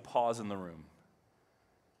beautiful pause in the room.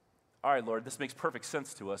 All right, Lord, this makes perfect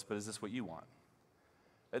sense to us, but is this what you want?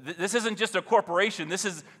 This isn't just a corporation. This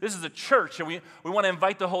is a church, and we want to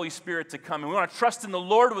invite the Holy Spirit to come, and we want to trust in the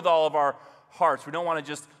Lord with all of our hearts. We don't want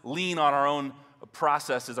to just lean on our own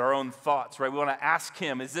processes, our own thoughts, right? We want to ask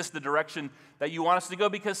him, is this the direction that you want us to go?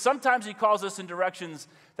 Because sometimes he calls us in directions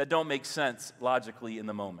that don't make sense logically in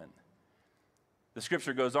the moment. The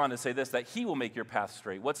scripture goes on to say this, that he will make your path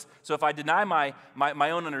straight. So if I deny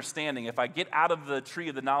my own understanding, if I get out of the tree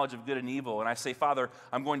of the knowledge of good and evil, and I say, Father,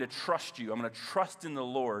 I'm going to trust you, I'm going to trust in the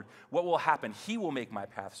Lord, what will happen? He will make my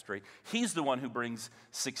path straight. He's the one who brings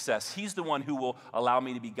success. He's the one who will allow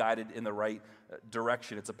me to be guided in the right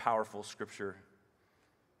direction. It's a powerful scripture.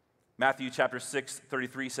 Matthew chapter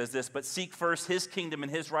 6:33 says this, but seek first his kingdom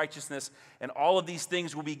and his righteousness, and all of these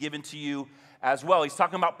things will be given to you as well. He's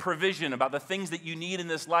talking about provision, about the things that you need in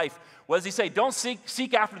this life. What does he say? Don't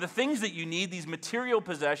seek after the things that you need, these material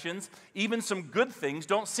possessions, even some good things.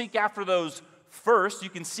 Don't seek after those first. You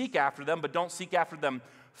can seek after them, but don't seek after them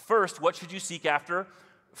first. What should you seek after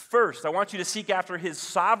first? I want you to seek after his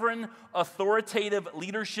sovereign, authoritative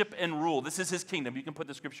leadership and rule. This is his kingdom. You can put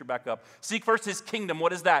the scripture back up. Seek first his kingdom.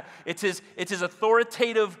 What is that? It's his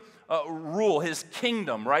authoritative rule, his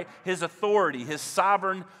kingdom, right? His authority, his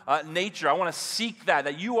sovereign nature. I want to seek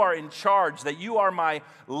that you are in charge, that you are my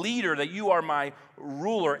leader, that you are my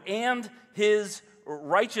ruler, and his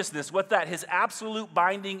righteousness. What's that? His absolute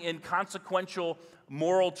binding and consequential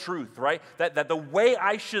moral truth, right? That the way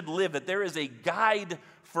I should live, that there is a guide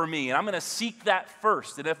for me, and I'm going to seek that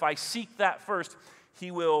first. And if I seek that first,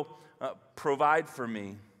 he will provide for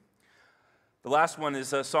me. The last one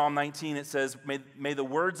is Psalm 19. It says, may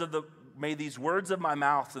these words of my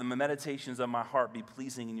mouth and the meditations of my heart be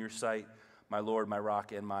pleasing in your sight, my Lord, my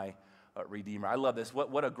rock, and my Redeemer. I love this.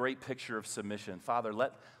 What a great picture of submission. Father,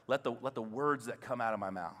 let the words that come out of my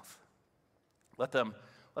mouth, let them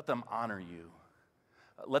honor you.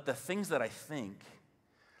 Let the things that I think,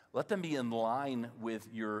 let them be in line with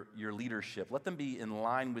your leadership. Let them be in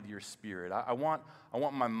line with your spirit. I want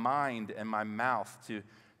my mind and my mouth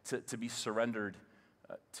to be surrendered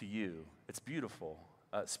to you. It's beautiful.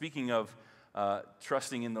 Speaking of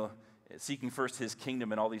trusting in seeking first his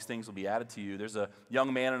kingdom, and all these things will be added to you. There's a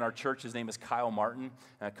young man in our church. His name is Kyle Martin.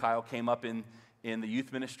 Kyle came up in the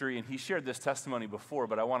youth ministry, and he shared this testimony before,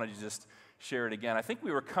 but I wanted to just share it again. I think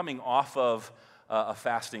we were coming off of a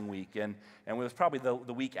fasting week, and it was probably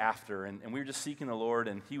the week after, and we were just seeking the Lord,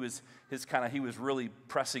 and he was really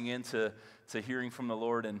pressing into hearing from the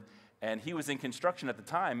Lord, and he was in construction at the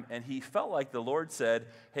time, and he felt like the Lord said,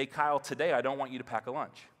 hey, Kyle, today I don't want you to pack a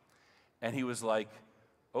lunch. And he was like,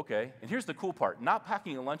 okay. And here's the cool part. Not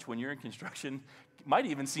packing a lunch when you're in construction might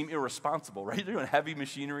even seem irresponsible, right? You're doing heavy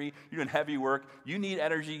machinery. You're doing heavy work. You need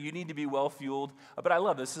energy. You need to be well-fueled. But I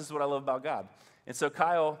love this. This is what I love about God. And so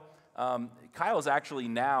Kyle is actually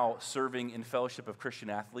now serving in Fellowship of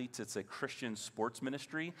Christian Athletes. It's a Christian sports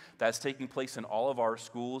ministry that's taking place in all of our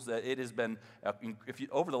schools. It has been,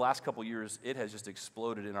 over the last couple years, it has just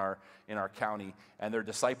exploded in our county, and they're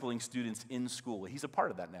discipling students in school. He's a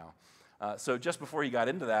part of that now. So just before he got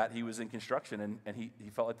into that, he was in construction, and he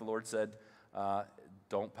felt like the Lord said,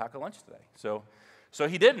 don't pack a lunch today. So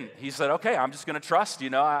he didn't. He said, okay, I'm just going to trust.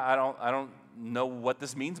 I don't know what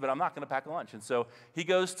this means, but I'm not going to pack a lunch. And so he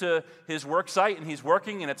goes to his work site, and he's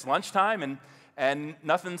working, and it's lunchtime, and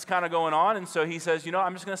nothing's kind of going on. And so he says,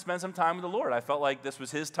 I'm just going to spend some time with the Lord. I felt like this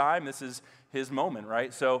was his time. This is his moment,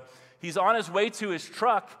 right? So he's on his way to his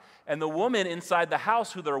truck, and the woman inside the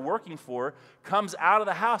house who they're working for comes out of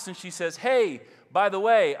the house, and she says, hey, by the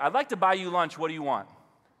way, I'd like to buy you lunch. What do you want?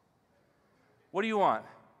 What do you want?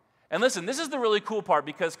 And listen, this is the really cool part,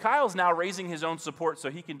 because Kyle's now raising his own support so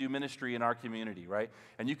he can do ministry in our community, right?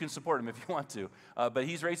 And you can support him if you want to. But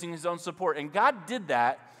he's raising his own support. And God did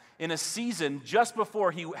that in a season just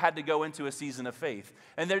before he had to go into a season of faith.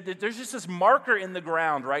 And there's just this marker in the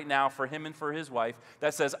ground right now for him and for his wife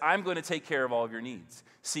that says, I'm going to take care of all of your needs.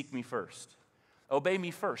 Seek me first. Obey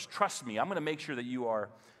me first. Trust me. I'm going to make sure that you are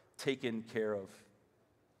taken care of.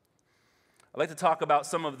 I'd like to talk about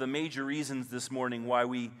some of the major reasons this morning why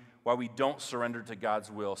we don't surrender to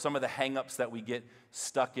God's will, some of the hang-ups that we get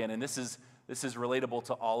stuck in. And this is relatable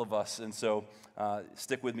to all of us, and so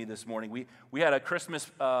stick with me this morning. We had a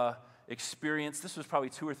Christmas experience. This was probably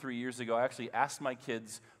 2 or 3 years ago. I actually asked my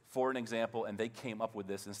kids for an example, and they came up with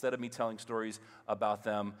this. Instead of me telling stories about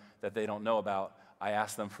them that they don't know about, I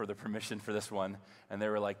asked them for the permission for this one, and they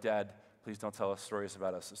were like, Dad, please don't tell us stories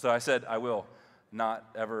about us. So I said, I will not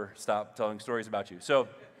ever stop telling stories about you. So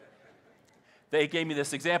they gave me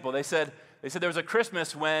this example. They said there was a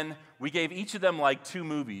Christmas when we gave each of them like 2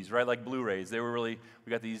 movies, right? Like Blu-rays. They were we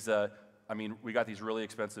got these really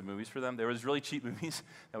expensive movies for them. There was really cheap movies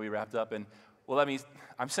that we wrapped up. And well,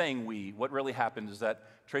 I'm saying what really happened is that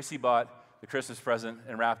Tracy bought the Christmas present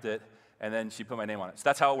and wrapped it, and then she put my name on it. So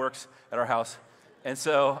that's how it works at our house. And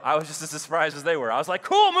so I was just as surprised as they were. I was like,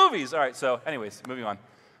 cool, movies. All right, so anyways, moving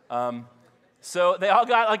on. So they all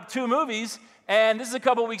got like 2 movies, And this is a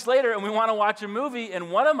couple weeks later, and we want to watch a movie, and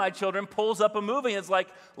one of my children pulls up a movie and is like,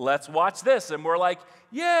 let's watch this. And we're like,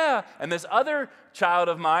 yeah. And this other child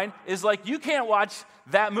of mine is like, you can't watch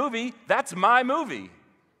that movie. That's my movie.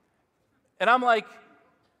 And I'm like,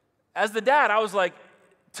 as the dad, I was like,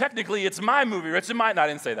 technically it's my movie. It's in my, no, I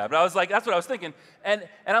didn't say that, but I was like, that's what I was thinking. And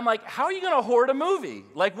I'm like, how are you going to hoard a movie?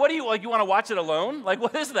 Like, what do you, like, you want to watch it alone? Like,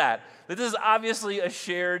 what is that? This is obviously a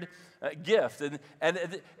shared gift. And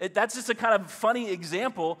that's just a kind of funny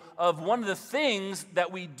example of one of the things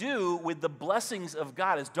that we do with the blessings of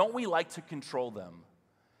God is don't we like to control them?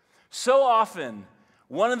 So often,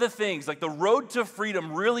 one of the things, like the road to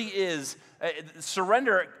freedom really is,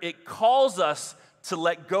 surrender, it calls us to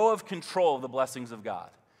let go of control of the blessings of God.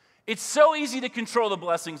 It's so easy to control the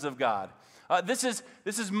blessings of God. This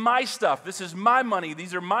is my stuff. This is my money.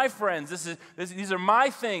 These are my friends. These are my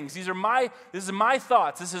things. This is my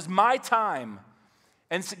thoughts. This is my time.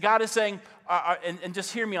 And God is saying, and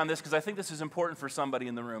just hear me on this because I think this is important for somebody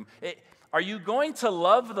in the room. Are you going to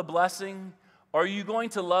love the blessing, or are you going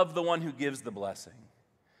to love the one who gives the blessing?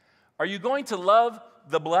 Are you going to love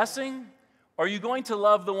the blessing, or are you going to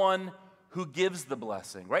love the one who gives the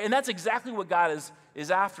blessing, right? And that's exactly what God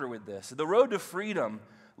is after with this. The road to freedom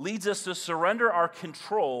leads us to surrender our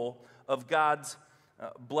control of God's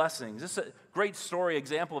blessings. This is a great story.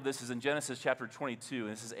 Example of this is in Genesis chapter 22.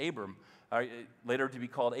 And this is Abram, later to be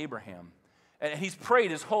called Abraham. And he's prayed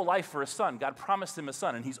his whole life for a son. God promised him a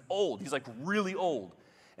son, and he's old. He's like really old.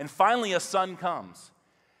 And finally a son comes.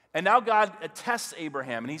 And now God tests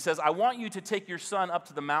Abraham, and he says, I want you to take your son up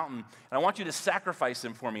to the mountain, and I want you to sacrifice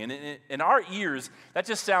him for me. And in our ears, that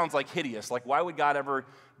just sounds like hideous. Like, why would God ever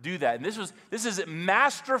do that? And this is a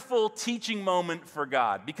masterful teaching moment for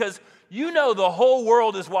God, because you know the whole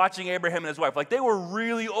world is watching Abraham and his wife. Like, they were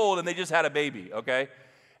really old, and they just had a baby, okay?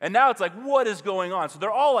 And now it's like, what is going on? So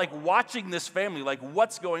they're all like watching this family, like,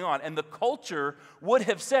 what's going on? And the culture would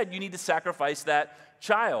have said, you need to sacrifice that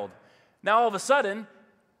child. Now, all of a sudden,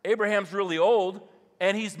 Abraham's really old,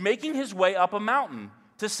 and he's making his way up a mountain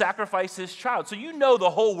to sacrifice his child. So you know the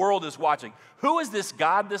whole world is watching. Who is this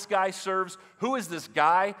God this guy serves? Who is this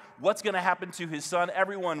guy? What's going to happen to his son?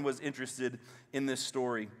 Everyone was interested in this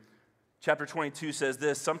story. Chapter 22 says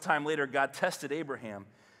this, sometime later God tested Abraham.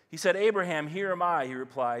 He said, Abraham, here am I, he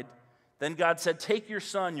replied. Then God said, take your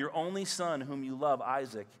son, your only son, whom you love,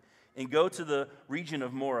 Isaac, and go to the region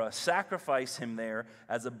of Moriah. Sacrifice him there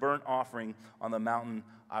as a burnt offering on the mountain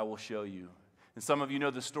I will show you. And some of you know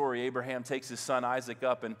the story. Abraham takes his son Isaac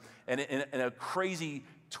up, and in a crazy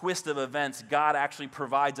twist of events, God actually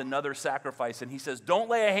provides another sacrifice. And he says, don't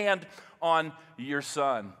lay a hand on your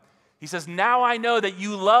son. He says, now I know that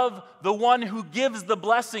you love the one who gives the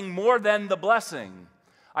blessing more than the blessing.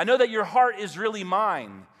 I know that your heart is really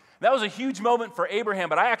mine. That was a huge moment for Abraham,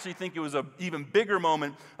 but I actually think it was an even bigger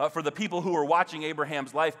moment for the people who were watching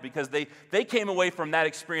Abraham's life, because they came away from that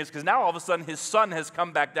experience, because now all of a sudden his son has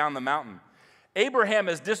come back down the mountain. Abraham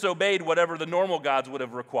has disobeyed whatever the normal gods would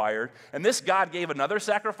have required, and this God gave another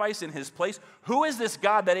sacrifice in his place. Who is this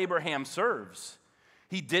God that Abraham serves?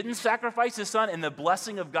 He didn't sacrifice his son, and the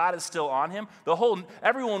blessing of God is still on him.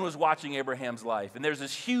 Everyone was watching Abraham's life, and there's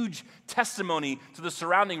this huge testimony to the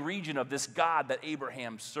surrounding region of this God that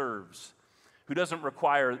Abraham serves, who doesn't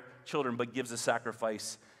require children but gives a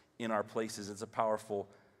sacrifice in our places. It's a powerful,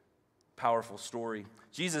 powerful story.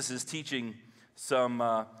 Jesus is teaching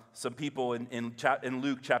some people in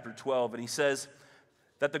Luke chapter 12, and he says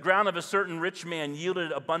that the ground of a certain rich man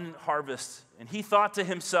yielded abundant harvest. And he thought to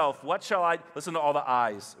himself, what shall I, listen to all the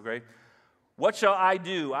I's, okay? What shall I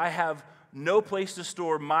do? I have no place to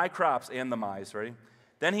store my crops, and the my's, right?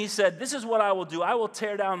 Then he said, this is what I will do. I will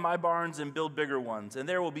tear down my barns and build bigger ones, and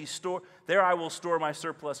there I will store my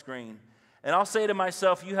surplus grain. And I'll say to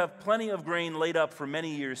myself, you have plenty of grain laid up for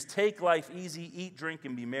many years. Take life easy, eat, drink,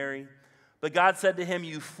 and be merry. But God said to him,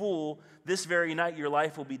 you fool, this very night your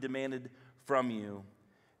life will be demanded from you.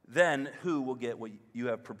 Then who will get what you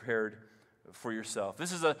have prepared for yourself?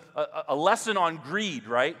 This is a lesson on greed,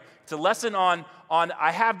 right? It's a lesson on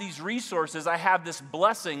I have these resources, I have this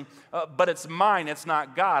blessing, but it's mine, it's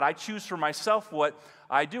not God. I choose for myself what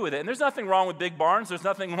I do with it. And there's nothing wrong with big barns. There's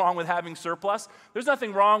nothing wrong with having surplus. There's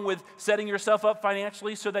nothing wrong with setting yourself up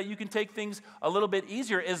financially so that you can take things a little bit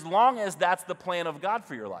easier, as long as that's the plan of God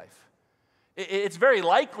for your life. It's very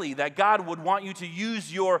likely that God would want you to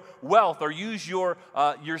use your wealth or use your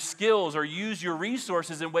skills or use your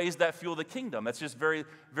resources in ways that fuel the kingdom. That's just very,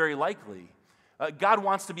 very likely. God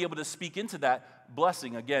wants to be able to speak into that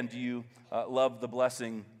blessing. Again, do you love the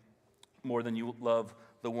blessing more than you love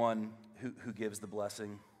the one who gives the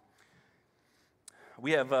blessing?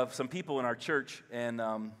 We have some people in our church, and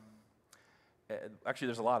actually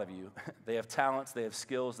there's a lot of you, they have talents, they have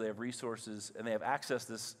skills, they have resources, and they have access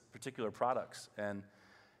to this particular products. And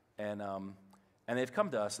they've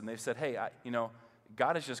come to us and they've said, hey,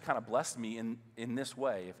 God has just kind of blessed me in this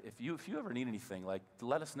way. If you ever need anything, like,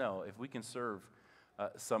 let us know if we can serve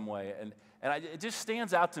some way. It just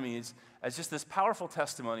stands out to me as just this powerful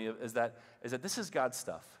testimony is that this is God's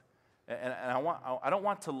stuff. And I don't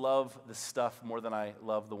want to love the stuff more than I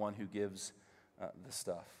love the one who gives the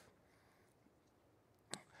stuff.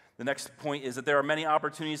 The next point is that there are many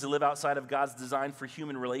opportunities to live outside of God's design for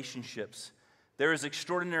human relationships. There is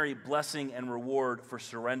extraordinary blessing and reward for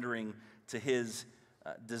surrendering to His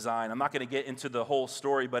design. I'm not going to get into the whole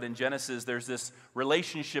story, but in Genesis, there's this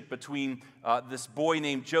relationship between this boy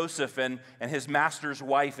named Joseph and his master's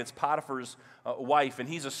wife. It's Potiphar's wife, and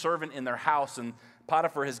he's a servant in their house, and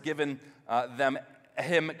Potiphar has given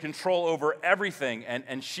him control over everything,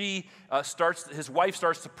 and his wife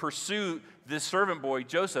starts to pursue this servant boy,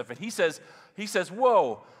 Joseph, and he says,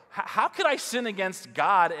 whoa, how could I sin against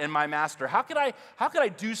God and my master? How could I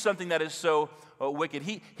do something that is so wicked?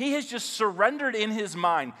 He has just surrendered in his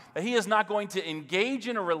mind that he is not going to engage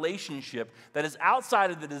in a relationship that is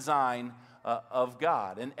outside of the design of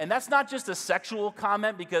God. And that's not just a sexual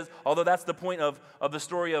comment, because although that's the point of the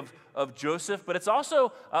story of Joseph, but it's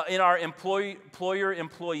also in our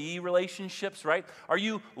employer-employee relationships, right? Are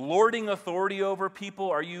you lording authority over people?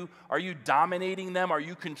 Are you dominating them? Are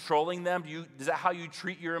you controlling them? Is that how you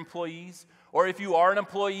treat your employees? Or if you are an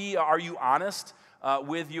employee, are you honest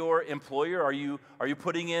with your employer? Are you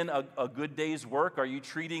putting in a good day's work? Are you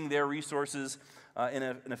treating their resources in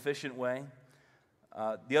an efficient way?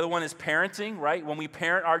 The other one is parenting, right? When we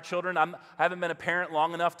parent our children, I haven't been a parent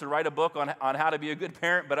long enough to write a book on how to be a good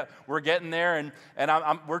parent, but we're getting there,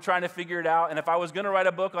 and we're trying to figure it out. And if I was going to write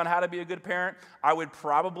a book on how to be a good parent, I would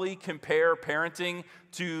probably compare parenting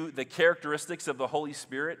to the characteristics of the Holy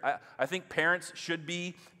Spirit. I think parents should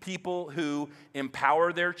be people who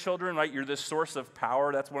empower their children, right? You're this source of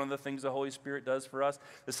power. That's one of the things the Holy Spirit does for us.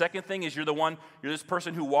 The second thing is you're this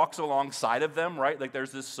person who walks alongside of them, right? Like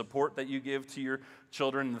there's this support that you give to your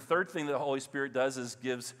children. And the third thing that the Holy Spirit does is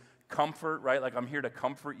gives comfort, right? Like I'm here to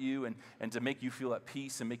comfort you and to make you feel at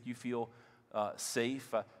peace and make you feel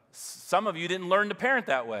safe. Some of you didn't learn to parent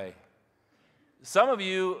that way. Some of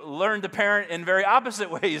you learned to parent in very opposite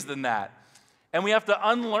ways than that. And we have to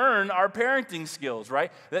unlearn our parenting skills,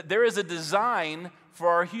 right? That there is a design for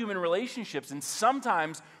our human relationships, and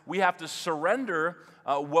sometimes we have to surrender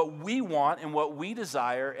what we want and what we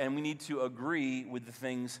desire, and we need to agree with the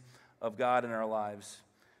things of God in our lives.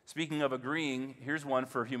 Speaking of agreeing, here's one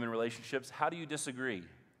for human relationships. How do you disagree?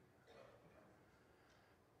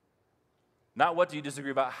 Not what do you disagree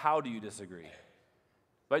about, how do you disagree?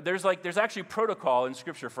 But there's actually protocol in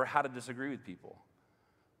Scripture for how to disagree with people,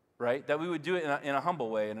 right? That we would do it in a humble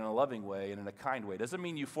way and in a loving way and in a kind way. Doesn't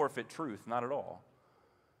mean you forfeit truth, not at all.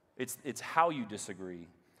 It's how you disagree.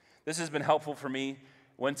 This has been helpful for me.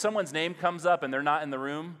 When someone's name comes up and they're not in the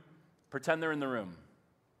room, pretend they're in the room.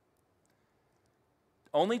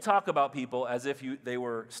 Only talk about people as if they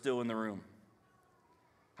were still in the room.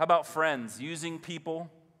 How about friends? Using people,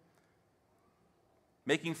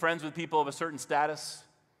 making friends with people of a certain status,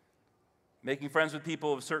 making friends with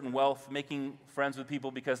people of certain wealth, making friends with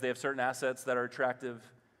people because they have certain assets that are attractive,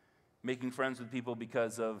 making friends with people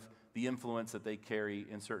because of the influence that they carry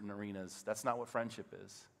in certain arenas. That's not what friendship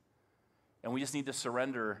is. And we just need to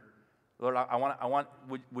surrender. Lord,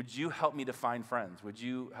 would you help me to find friends? Would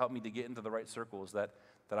you help me to get into the right circles that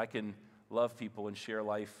I can love people and share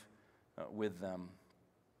life with them?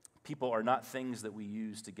 People are not things that we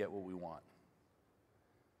use to get what we want.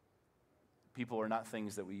 People are not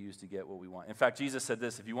things that we use to get what we want. In fact, Jesus said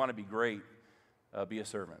this: if you want to be great, be a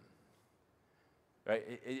servant.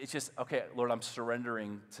 Right? It's just, okay, Lord, I'm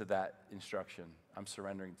surrendering to that instruction. I'm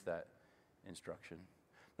surrendering to that instruction.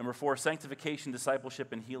 Number 4, sanctification,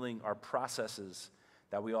 discipleship, and healing are processes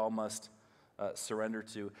that we all must surrender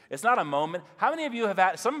to. It's not a moment. How many of you have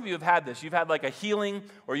had, some of you have had this, you've had like a healing,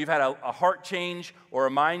 or you've had a heart change, or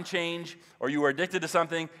a mind change, or you were addicted to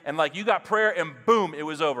something, and like you got prayer and boom, it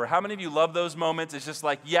was over. How many of you love those moments? It's just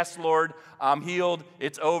like, yes, Lord, I'm healed,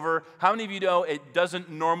 it's over. How many of you know it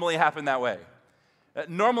doesn't normally happen that way?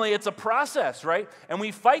 Normally, it's a process, right? And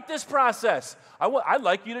we fight this process. I'd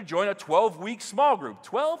like you to join a 12-week small group.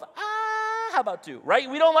 12? How about 2, right?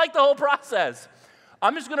 We don't like the whole process.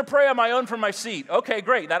 I'm just going to pray on my own from my seat. Okay,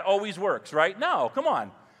 great. That always works, right? No, come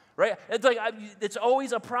on, right? It's like it's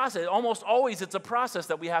always a process. Almost always it's a process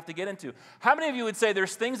that we have to get into. How many of you would say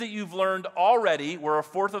there's things that you've learned already? We're a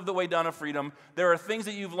fourth of the way done of freedom. There are things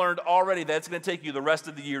that you've learned already that's going to take you the rest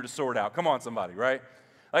of the year to sort out. Come on, somebody, right?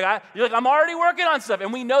 You're like, I'm already working on stuff.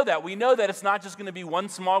 And we know that. We know that it's not just going to be one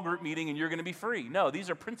small group meeting and you're going to be free. No, these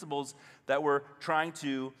are principles that we're trying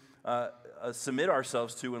to submit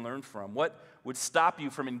ourselves to and learn from. What would stop you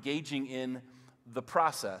from engaging in the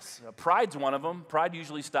process? Pride's one of them. Pride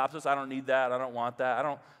usually stops us. I don't need that. I don't want that. I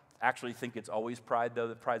don't actually think it's always pride,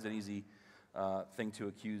 though. Pride's an easy thing to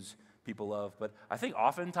accuse people of. But I think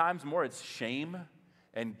oftentimes more it's shame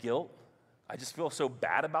and guilt. I just feel so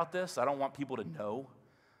bad about this. I don't want people to know.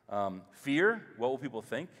 Fear, what will people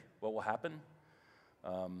think? What will happen?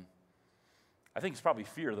 I think it's probably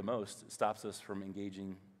fear the most. It stops us from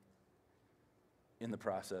engaging in the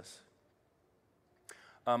process.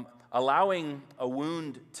 Allowing a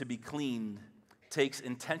wound to be cleaned takes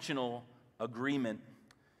intentional agreement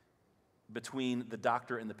between the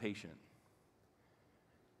doctor and the patient.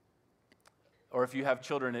 Or if you have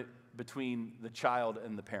children, between the child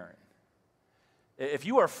and the parent. If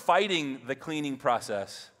you are fighting the cleaning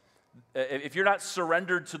process, if you're not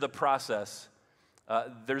surrendered to the process,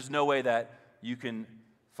 there's no way that you can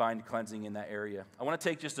find cleansing in that area. I want to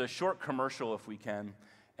take just a short commercial if we can,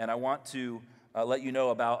 and I want to let you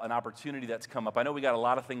know about an opportunity that's come up. I know we got a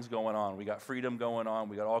lot of things going on. We got freedom going on.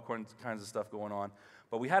 We got all kinds of stuff going on.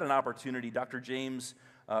 But we had an opportunity. Dr. James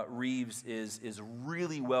Reeves is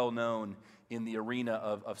really well known in the arena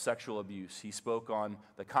of sexual abuse. He spoke on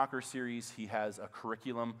the Conquer series. He has a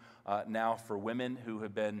curriculum now for women who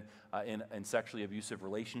have been in sexually abusive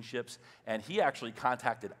relationships. And he actually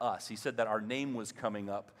contacted us. He said that our name was coming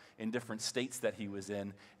up in different states that he was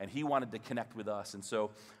in, and he wanted to connect with us. And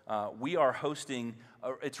so we are hosting,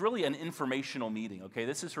 it's really an informational meeting, okay?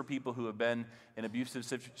 This is for people who have been in abusive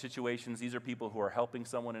situations. These are people who are helping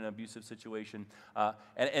someone in an abusive situation.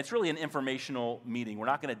 And it's really an informational meeting. We're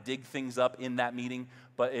not going to dig things up in that meeting,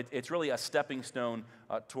 but it's really a stepping stone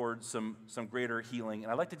towards some greater healing.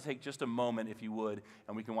 And I'd like to take just a moment, if you would,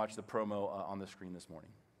 and we can watch the promo on the screen this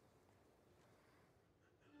morning.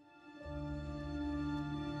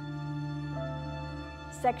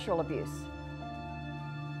 Sexual abuse,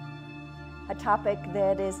 a topic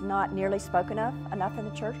that is not nearly spoken of enough in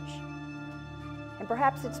the church. And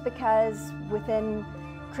perhaps it's because within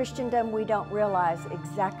Christendom we don't realize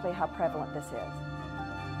exactly how prevalent this is.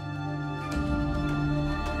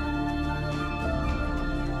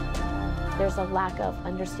 There's a lack of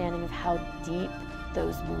understanding of how deep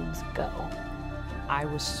those wounds go. I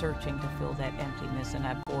was searching to fill that emptiness and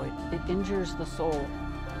that void. It injures the soul.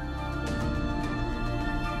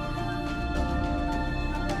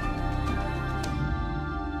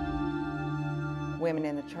 Women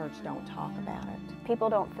in the church don't talk about it. People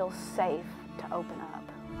don't feel safe to open up.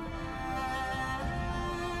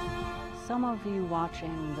 Some of you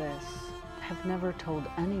watching this have never told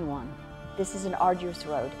anyone. This is an arduous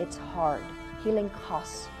road. It's hard. Healing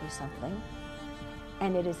costs you something,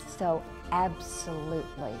 and it is so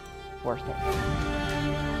absolutely worth it.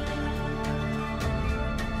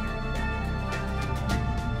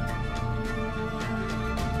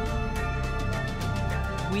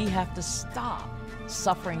 We have to stop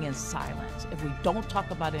suffering in silence. If we don't talk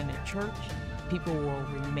about it in the church, people will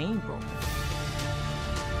remain broken.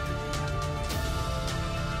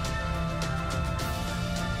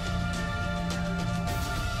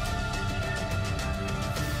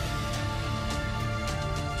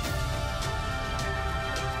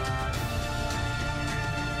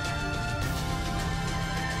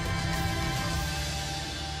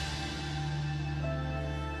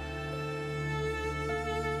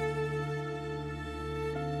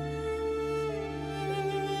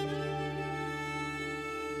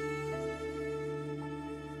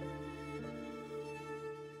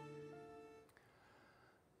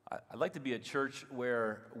 I'd like to be a church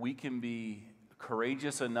where we can be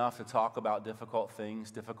courageous enough to talk about difficult things,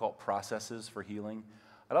 difficult processes for healing.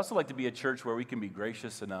 I'd also like to be a church where we can be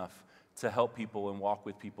gracious enough to help people and walk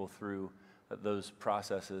with people through those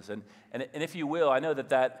processes. And if you will, I know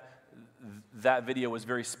that video was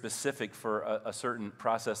very specific for a certain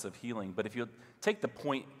process of healing, but if you take the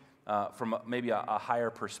point from maybe a higher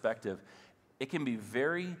perspective, it can be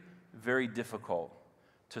very, very difficult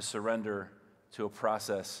to surrender to a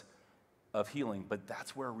process of healing, but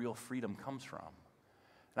that's where real freedom comes from.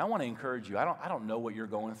 And I want to encourage you. I don't know what you're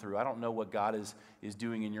going through. I don't know what God is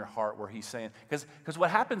doing in your heart where he's saying, because what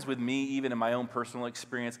happens with me, even in my own personal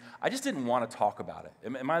experience, I just didn't want to talk about it.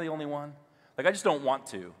 Am I the only one? Like, I just don't want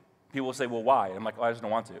to. People will say, well, why? And I'm like, oh, I just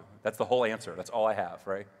don't want to. That's the whole answer. That's all I have,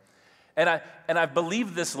 right? And I've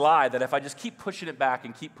believed this lie that if I just keep pushing it back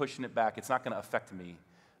and keep pushing it back, it's not going to affect me.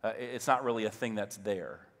 It's not really a thing that's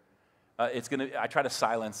there. I try to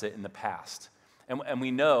silence it in the past. And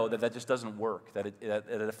we know that just doesn't work, that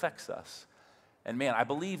it affects us. And man, I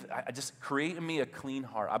believe, I just create in me a clean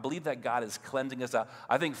heart. I believe that God is cleansing us out.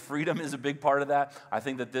 I think freedom is a big part of that. I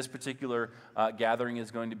think that this particular gathering is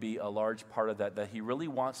going to be a large part of that, that he really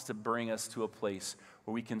wants to bring us to a place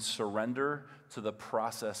where we can surrender to the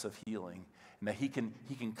process of healing, and that he can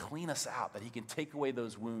clean us out, that he can take away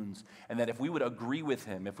those wounds, and that if we would agree with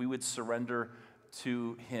him, if we would surrender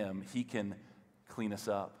to him, he can clean us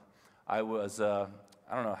up. I was, I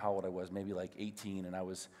don't know how old I was, maybe like 18, and I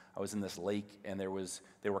was in this lake, and there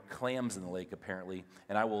were clams in the lake apparently,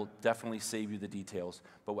 and I will definitely save you the details.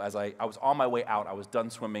 But as I was on my way out, I was done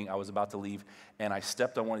swimming, I was about to leave, and I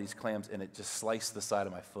stepped on one of these clams, and it just sliced the side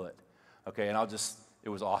of my foot. Okay, and it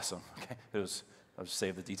was awesome. Okay, I'll just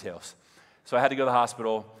save the details. So I had to go to the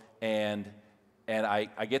hospital, and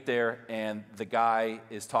I get there, and the guy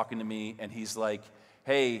is talking to me, and he's like,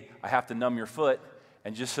 "Hey, I have to numb your foot,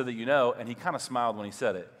 and just so that you know," and he kind of smiled when he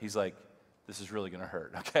said it. He's like, "This is really going to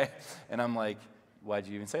hurt," okay? And I'm like, "Why'd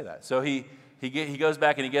you even say that?" So he goes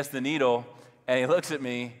back and he gets the needle, and he looks at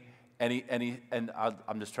me, and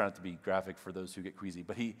I'm just trying not to be graphic for those who get queasy,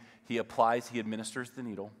 but he administers the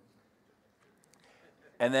needle,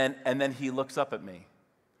 and then he looks up at me,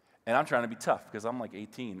 and I'm trying to be tough because I'm like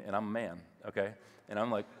 18 and I'm a man, okay? And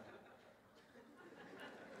I'm like,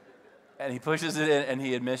 and he pushes it in, and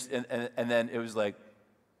he admits, and then it was like,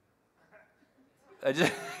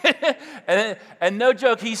 and no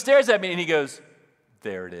joke, he stares at me and he goes,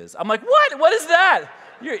 "There it is." I'm like, "What? What is that?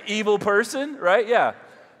 You're an evil person," right? Yeah.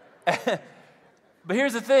 But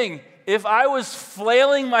here's the thing. If I was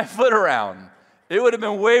flailing my foot around, it would have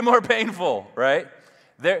been way more painful, right?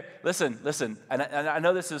 Listen, and I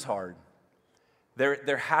know this is hard.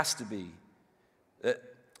 There has to be.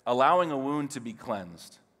 Allowing a wound to be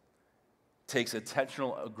cleansed takes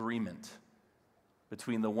intentional agreement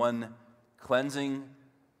between the one cleansing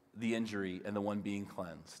the injury and the one being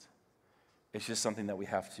cleansed. It's just something that we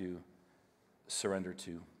have to surrender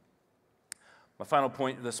to. My final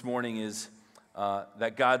point this morning is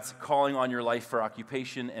that God's calling on your life for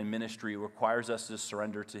occupation and ministry requires us to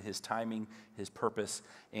surrender to his timing, his purpose,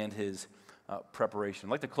 and his preparation.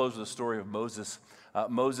 I'd like to close with a story of Moses.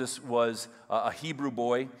 Moses was a Hebrew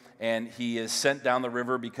boy, and he is sent down the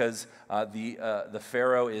river because the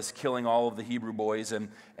Pharaoh is killing all of the Hebrew boys, and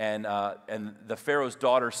the Pharaoh's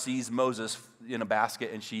daughter sees Moses in a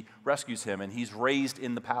basket, and she rescues him, and he's raised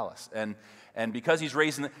in the palace. And because he's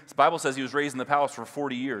raised in the Bible says he was raised in the palace for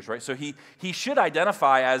 40 years, right? So he should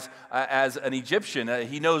identify as an Egyptian.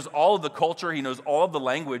 He knows all of the culture. He knows all of the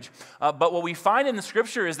language. But what we find in the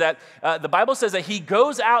scripture is that the Bible says that he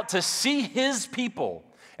goes out to see his people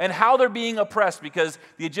and how they're being oppressed because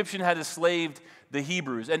the Egyptian had enslaved the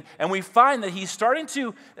Hebrews. And we find that he's starting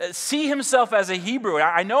to see himself as a Hebrew.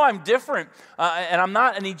 I know I'm different, and I'm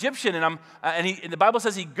not an Egyptian, and the Bible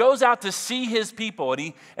says he goes out to see his people,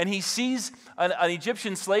 and he sees an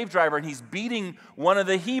Egyptian slave driver, and he's beating one of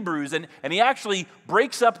the Hebrews, and he actually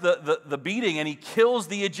breaks up the beating, and he kills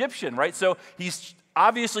the Egyptian, right? So he's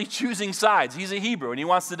obviously choosing sides. He's a Hebrew, and he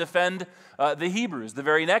wants to defend the Hebrews. The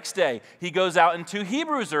very next day, he goes out and two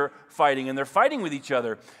Hebrews are fighting, and they're fighting with each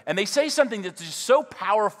other. And they say something that's just so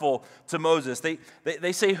powerful to Moses.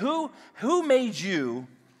 They say, who made you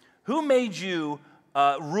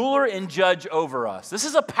ruler and judge over us? This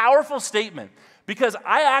is a powerful statement. Because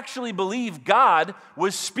I actually believe God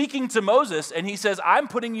was speaking to Moses, and he says, "I'm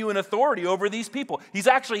putting you in authority over these people."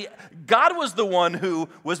 God was the one who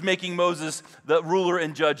was making Moses the ruler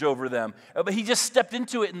and judge over them. But he just stepped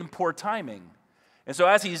into it in poor timing. And so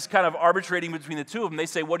as he's kind of arbitrating between the two of them, they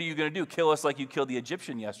say, "What are you going to do? Kill us like you killed the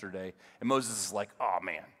Egyptian yesterday?" And Moses is like, "Oh,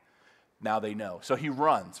 man." Now they know. So he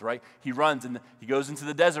runs, right? He runs and he goes into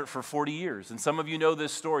the desert for 40 years. And some of you know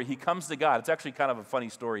this story. He comes to God. It's actually kind of a funny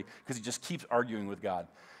story because he just keeps arguing with God.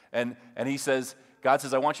 And he says, God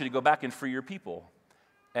says, "I want you to go back and free your people."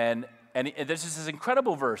 And there's just this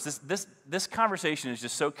incredible verse. This conversation is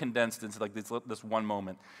just so condensed into like this one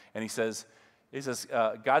moment. And he says,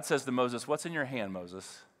 God says to Moses, "What's in your hand,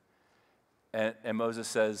 Moses?" And Moses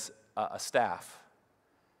says, "A staff."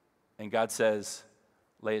 And God says,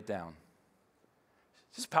 "Lay it down."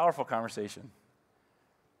 Just a powerful conversation.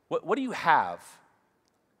 What do you have?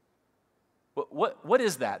 What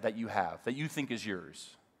is that you have that you think is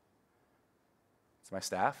yours? It's my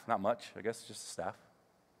staff. Not much. I guess it's just a staff.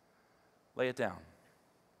 Lay it down.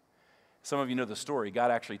 Some of you know the story.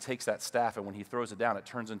 God actually takes that staff, and when he throws it down, it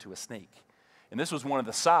turns into a snake. And this was one of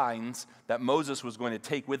the signs that Moses was going to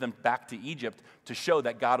take with him back to Egypt to show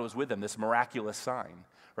that God was with him, this miraculous sign.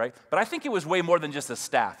 right? But I think it was way more than just a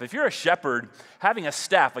staff. If you're a shepherd, having a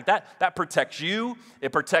staff like that protects you.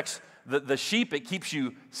 It protects the sheep. It keeps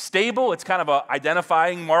you stable. It's kind of an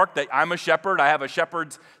identifying mark that I'm a shepherd. I have a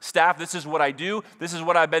shepherd's staff. This is what I do. This is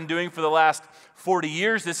what I've been doing for the last 40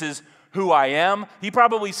 years. This is who I am. He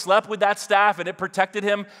probably slept with that staff and it protected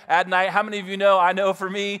him at night. How many of you know, I know for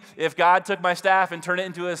me, if God took my staff and turned it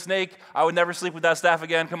into a snake, I would never sleep with that staff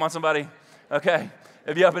again. Come on, somebody. Okay.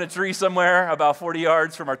 If you're up in a tree somewhere about 40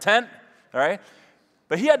 yards from our tent, all right?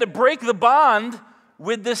 But he had to break the bond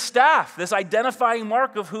with this staff, this identifying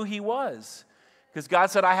mark of who he was. Because God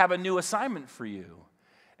said, I have a new assignment for you.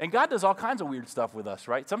 And God does all kinds of weird stuff with us,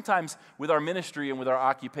 right? Sometimes with our ministry and with our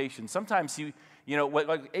occupation. Sometimes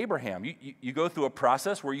like Abraham, you go through a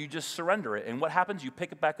process where you just surrender it. And what happens? You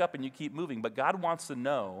pick it back up and you keep moving. But God wants to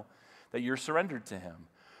know that you're surrendered to him.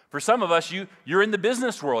 For some of us, you're in the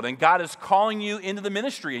business world and God is calling you into the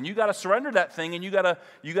ministry. And you got to surrender that thing and you got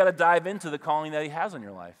to dive into the calling that he has on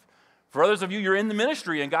your life. For others of you, you're in the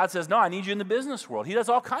ministry and God says, no, I need you in the business world. He does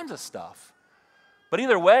all kinds of stuff. But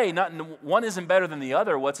either way, one isn't better than the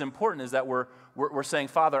other. What's important is that we're saying,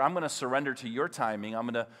 Father, I'm going to surrender to your timing. I'm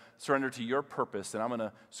going to surrender to your purpose, and I'm going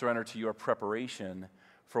to surrender to your preparation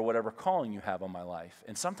for whatever calling you have on my life.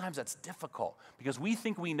 And sometimes that's difficult because we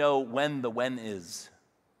think we know when the when is.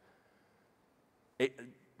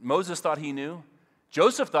 Moses thought he knew.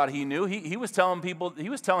 Joseph thought he knew. He was telling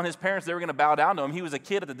his parents they were going to bow down to him. He was a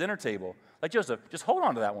kid at the dinner table. Like, Joseph, just hold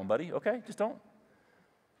on to that one, buddy, okay? Just don't.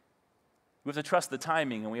 We have to trust the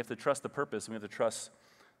timing, and we have to trust the purpose, and we have to trust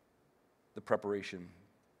the preparation.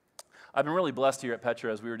 I've been really blessed here at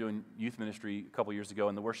Petra as we were doing youth ministry a couple years ago,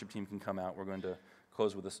 and the worship team can come out. We're going to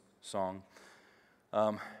close with this song.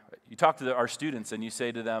 You talk to our students, and you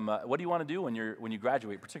say to them, what do you want to do when you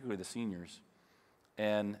graduate, particularly the seniors?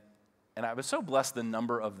 And I was so blessed the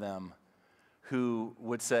number of them who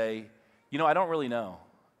would say, I don't really know,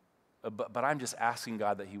 but I'm just asking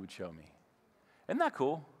God that he would show me. Isn't that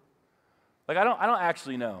cool? Like, I don't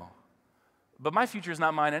actually know, but my future is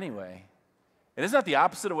not mine anyway. And isn't that the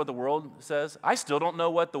opposite of what the world says? I still don't know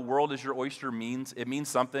what the world is your oyster means. It means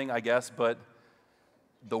something, I guess, but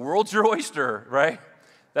the world's your oyster, right?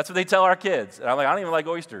 That's what they tell our kids. And I'm like, I don't even like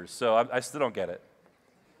oysters, so I still don't get it.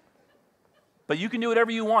 But you can do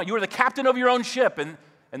whatever you want. You are the captain of your own ship.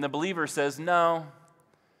 And the believer says, no,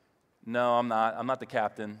 I'm not. I'm not the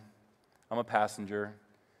captain. I'm a passenger.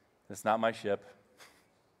 It's not my ship.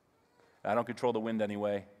 I don't control the wind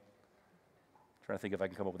anyway. I'm trying to think if I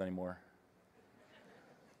can come up with any more.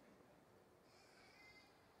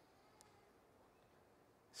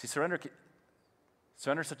 See, surrender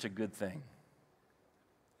is such a good thing.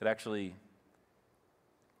 It actually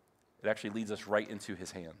leads us right into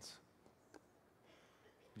his hands.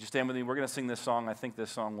 Would you stand with me? We're going to sing this song. I think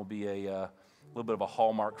this song will be a little bit of a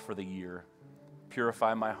hallmark for the year.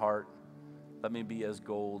 Purify my heart. Let me be as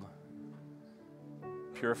gold.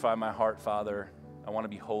 Purify my heart, Father. I want to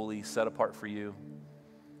be holy, set apart for you.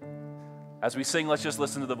 As we sing, let's just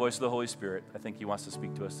listen to the voice of the Holy Spirit. I think he wants to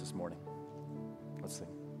speak to us this morning. Let's sing.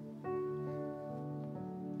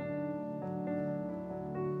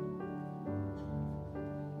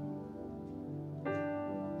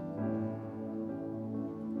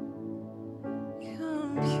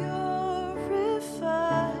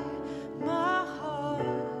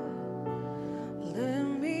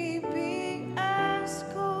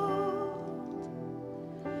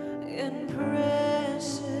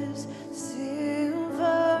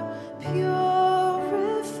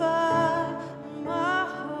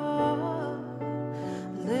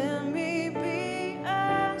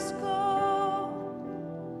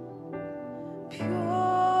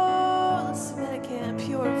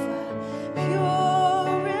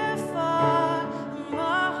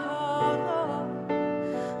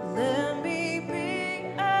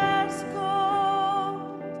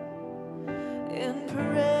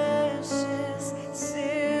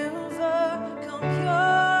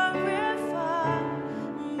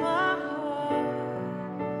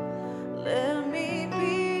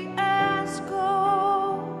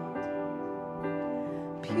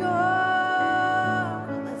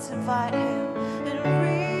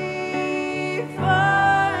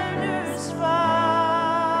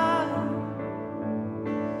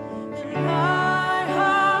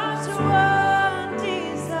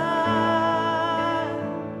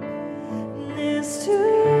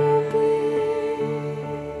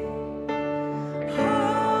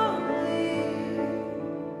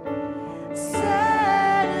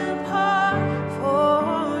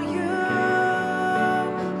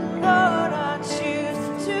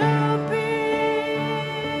 To be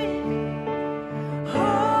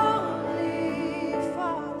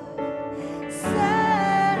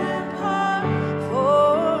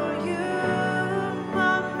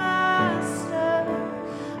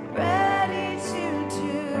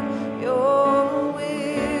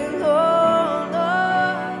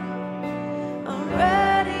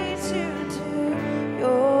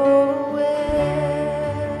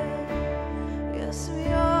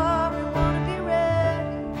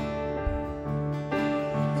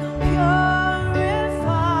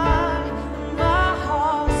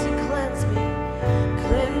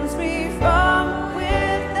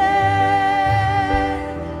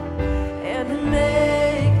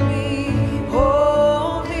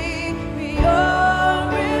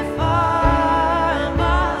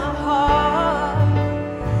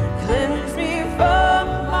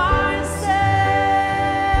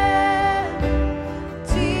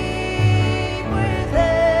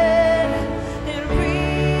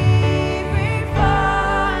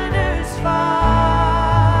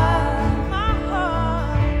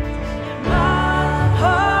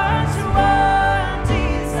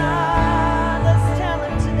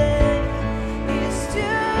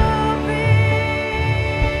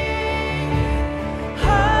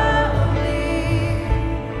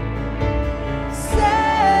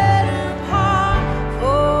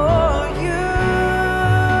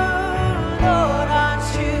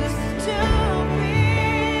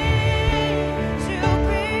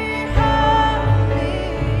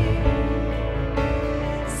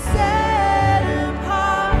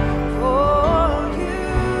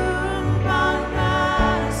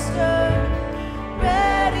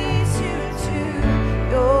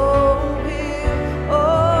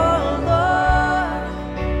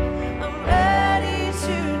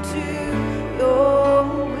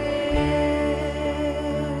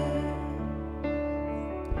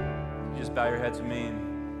just bow your heads with me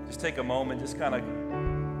and just take a moment, just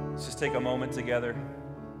take a moment together.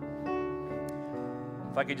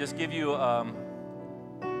 If I could just give you a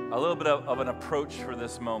little bit of an approach for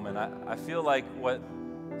this moment. I feel like what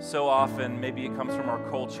so often, maybe it comes from our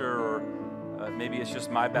culture or maybe it's just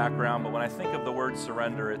my background, but when I think of the word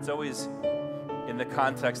surrender, it's always in the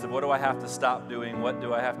context of what do I have to stop doing? What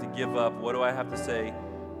do I have to give up? What do I have to say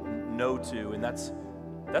no to? And that's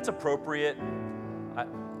appropriate.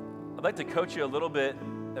 I'd like to coach you a little bit,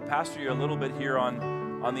 pastor you a little bit here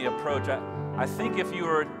on the approach. I think if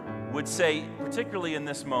you would say, particularly in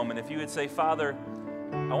this moment, if you would say, Father,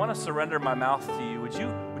 I want to surrender my mouth to you.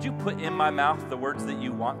 Would you put in my mouth the words that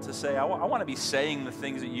you want to say? I want to be saying the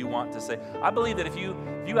things that you want to say. I believe that if you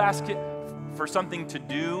ask it for something to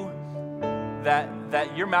do,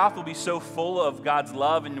 that your mouth will be so full of God's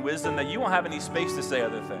love and wisdom that you won't have any space to say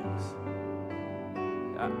other things.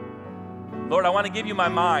 Lord, I want to give you my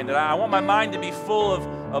mind, and I want my mind to be full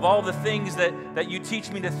of all the things that you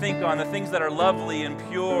teach me to think on, the things that are lovely and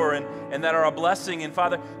pure and that are a blessing. And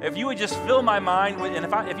Father, if you would just fill my mind with, and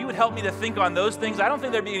if you would help me to think on those things, I don't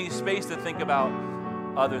think there'd be any space to think about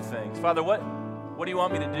other things. Father, what do you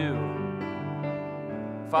want me to do?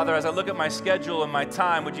 Father, as I look at my schedule and my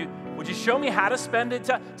time, would you show me how to spend it?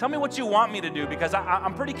 Tell me what you want me to do, because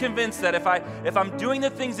I'm pretty convinced that if I'm doing the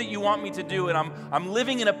things that you want me to do and I'm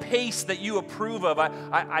living in a pace that you approve of,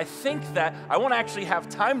 I think that I won't actually have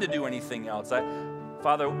time to do anything else.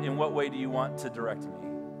 Father, in what way do you want to direct me?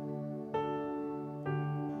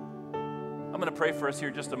 I'm going to pray for us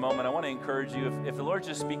here just a moment. I want to encourage you, if the Lord's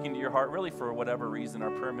just speaking to your heart, really for whatever reason,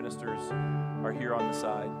 our prayer ministers are here on the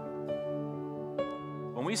side.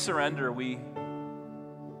 When we surrender, well,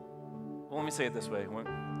 let me say it this way. When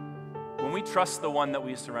we trust the one that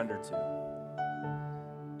we surrender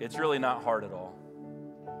to, it's really not hard at all.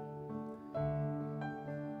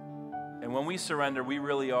 And when we surrender, we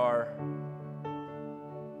really are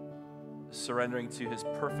surrendering to his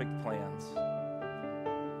perfect plans.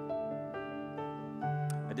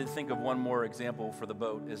 I did think of one more example for the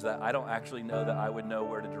boat, is that I don't actually know that I would know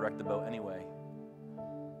where to direct the boat anyway.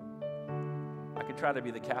 I could try to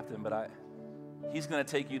be the captain, but he's going to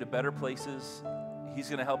take you to better places. He's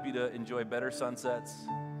going to help you to enjoy better sunsets.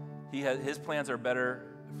 His plans are better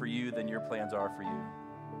for you than your plans are for you.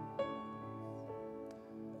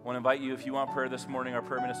 I want to invite you, if you want prayer this morning, our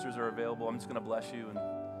prayer ministers are available. I'm just going to bless you and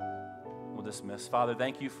we'll dismiss. Father,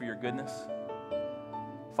 thank you for your goodness.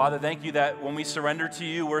 Father, thank you that when we surrender to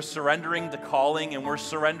you, we're surrendering to calling, and we're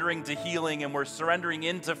surrendering to healing, and we're surrendering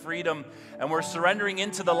into freedom, and we're surrendering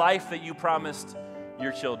into the life that you promised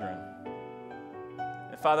your children.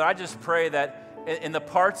 And Father, I just pray that in the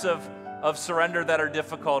parts of surrender that are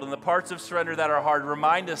difficult, and the parts of surrender that are hard,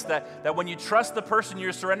 remind us that when you trust the person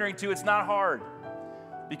you're surrendering to, it's not hard.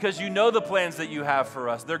 Because you know the plans that you have for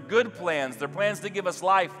us. They're good plans. They're plans to give us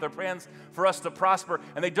life. They're plans for us to prosper.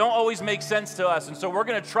 And they don't always make sense to us. And so we're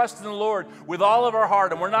going to trust in the Lord with all of our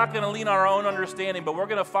heart. And we're not going to lean on our own understanding, but we're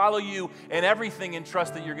going to follow you in everything and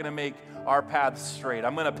trust that you're going to make our paths straight.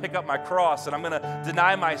 I'm going to pick up my cross and I'm going to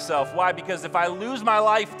deny myself. Why? Because if I lose my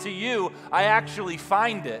life to you, I actually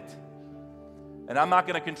find it. And I'm not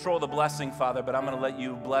going to control the blessing, Father, but I'm going to let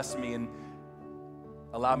you bless me and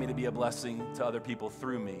allow me to be a blessing to other people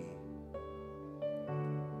through me.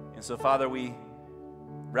 And so, Father, we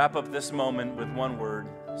wrap up this moment with one word: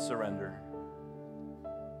 surrender.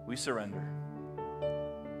 We surrender.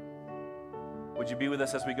 Would you be with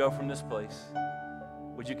us as we go from this place?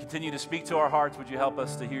 Would you continue to speak to our hearts? Would you help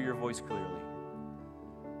us to hear your voice clearly?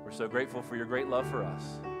 We're so grateful for your great love for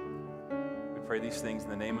us. We pray these things in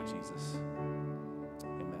the name of Jesus.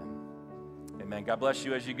 Amen. Amen. God bless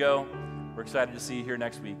you as you go. We're excited to see you here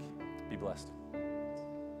next week. Be blessed.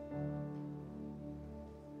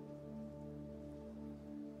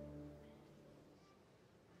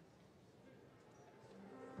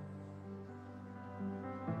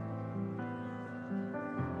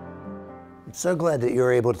 I'm so glad that you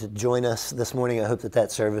were able to join us this morning. I hope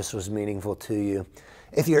that service was meaningful to you.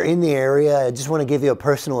 If you're in the area, I just want to give you a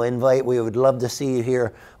personal invite. We would love to see you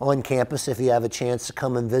here on campus if you have a chance to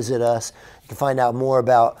come and visit us. You can find out more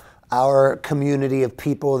about our community of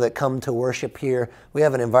people that come to worship here. We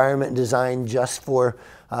have an environment designed just for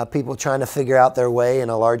people trying to figure out their way in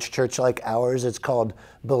a large church like ours. It's called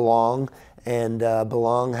Belong, and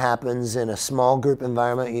Belong happens in a small group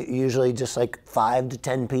environment, usually just like 5 to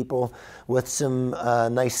 10 people with some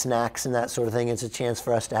nice snacks and that sort of thing. It's a chance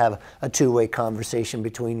for us to have a two-way conversation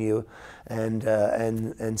between you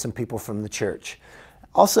and some people from the church.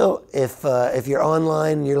 Also, if you're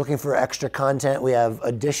online and you're looking for extra content, we have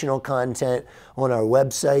additional content on our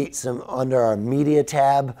website, under our media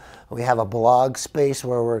tab. We have a blog space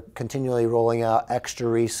where we're continually rolling out extra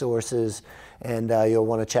resources, and you'll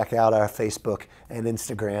want to check out our Facebook and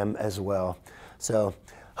Instagram as well. So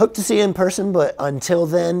hope to see you in person, but until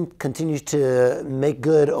then, continue to make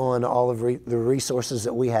good on all of the resources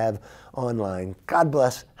that we have online. God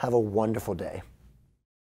bless. Have a wonderful day.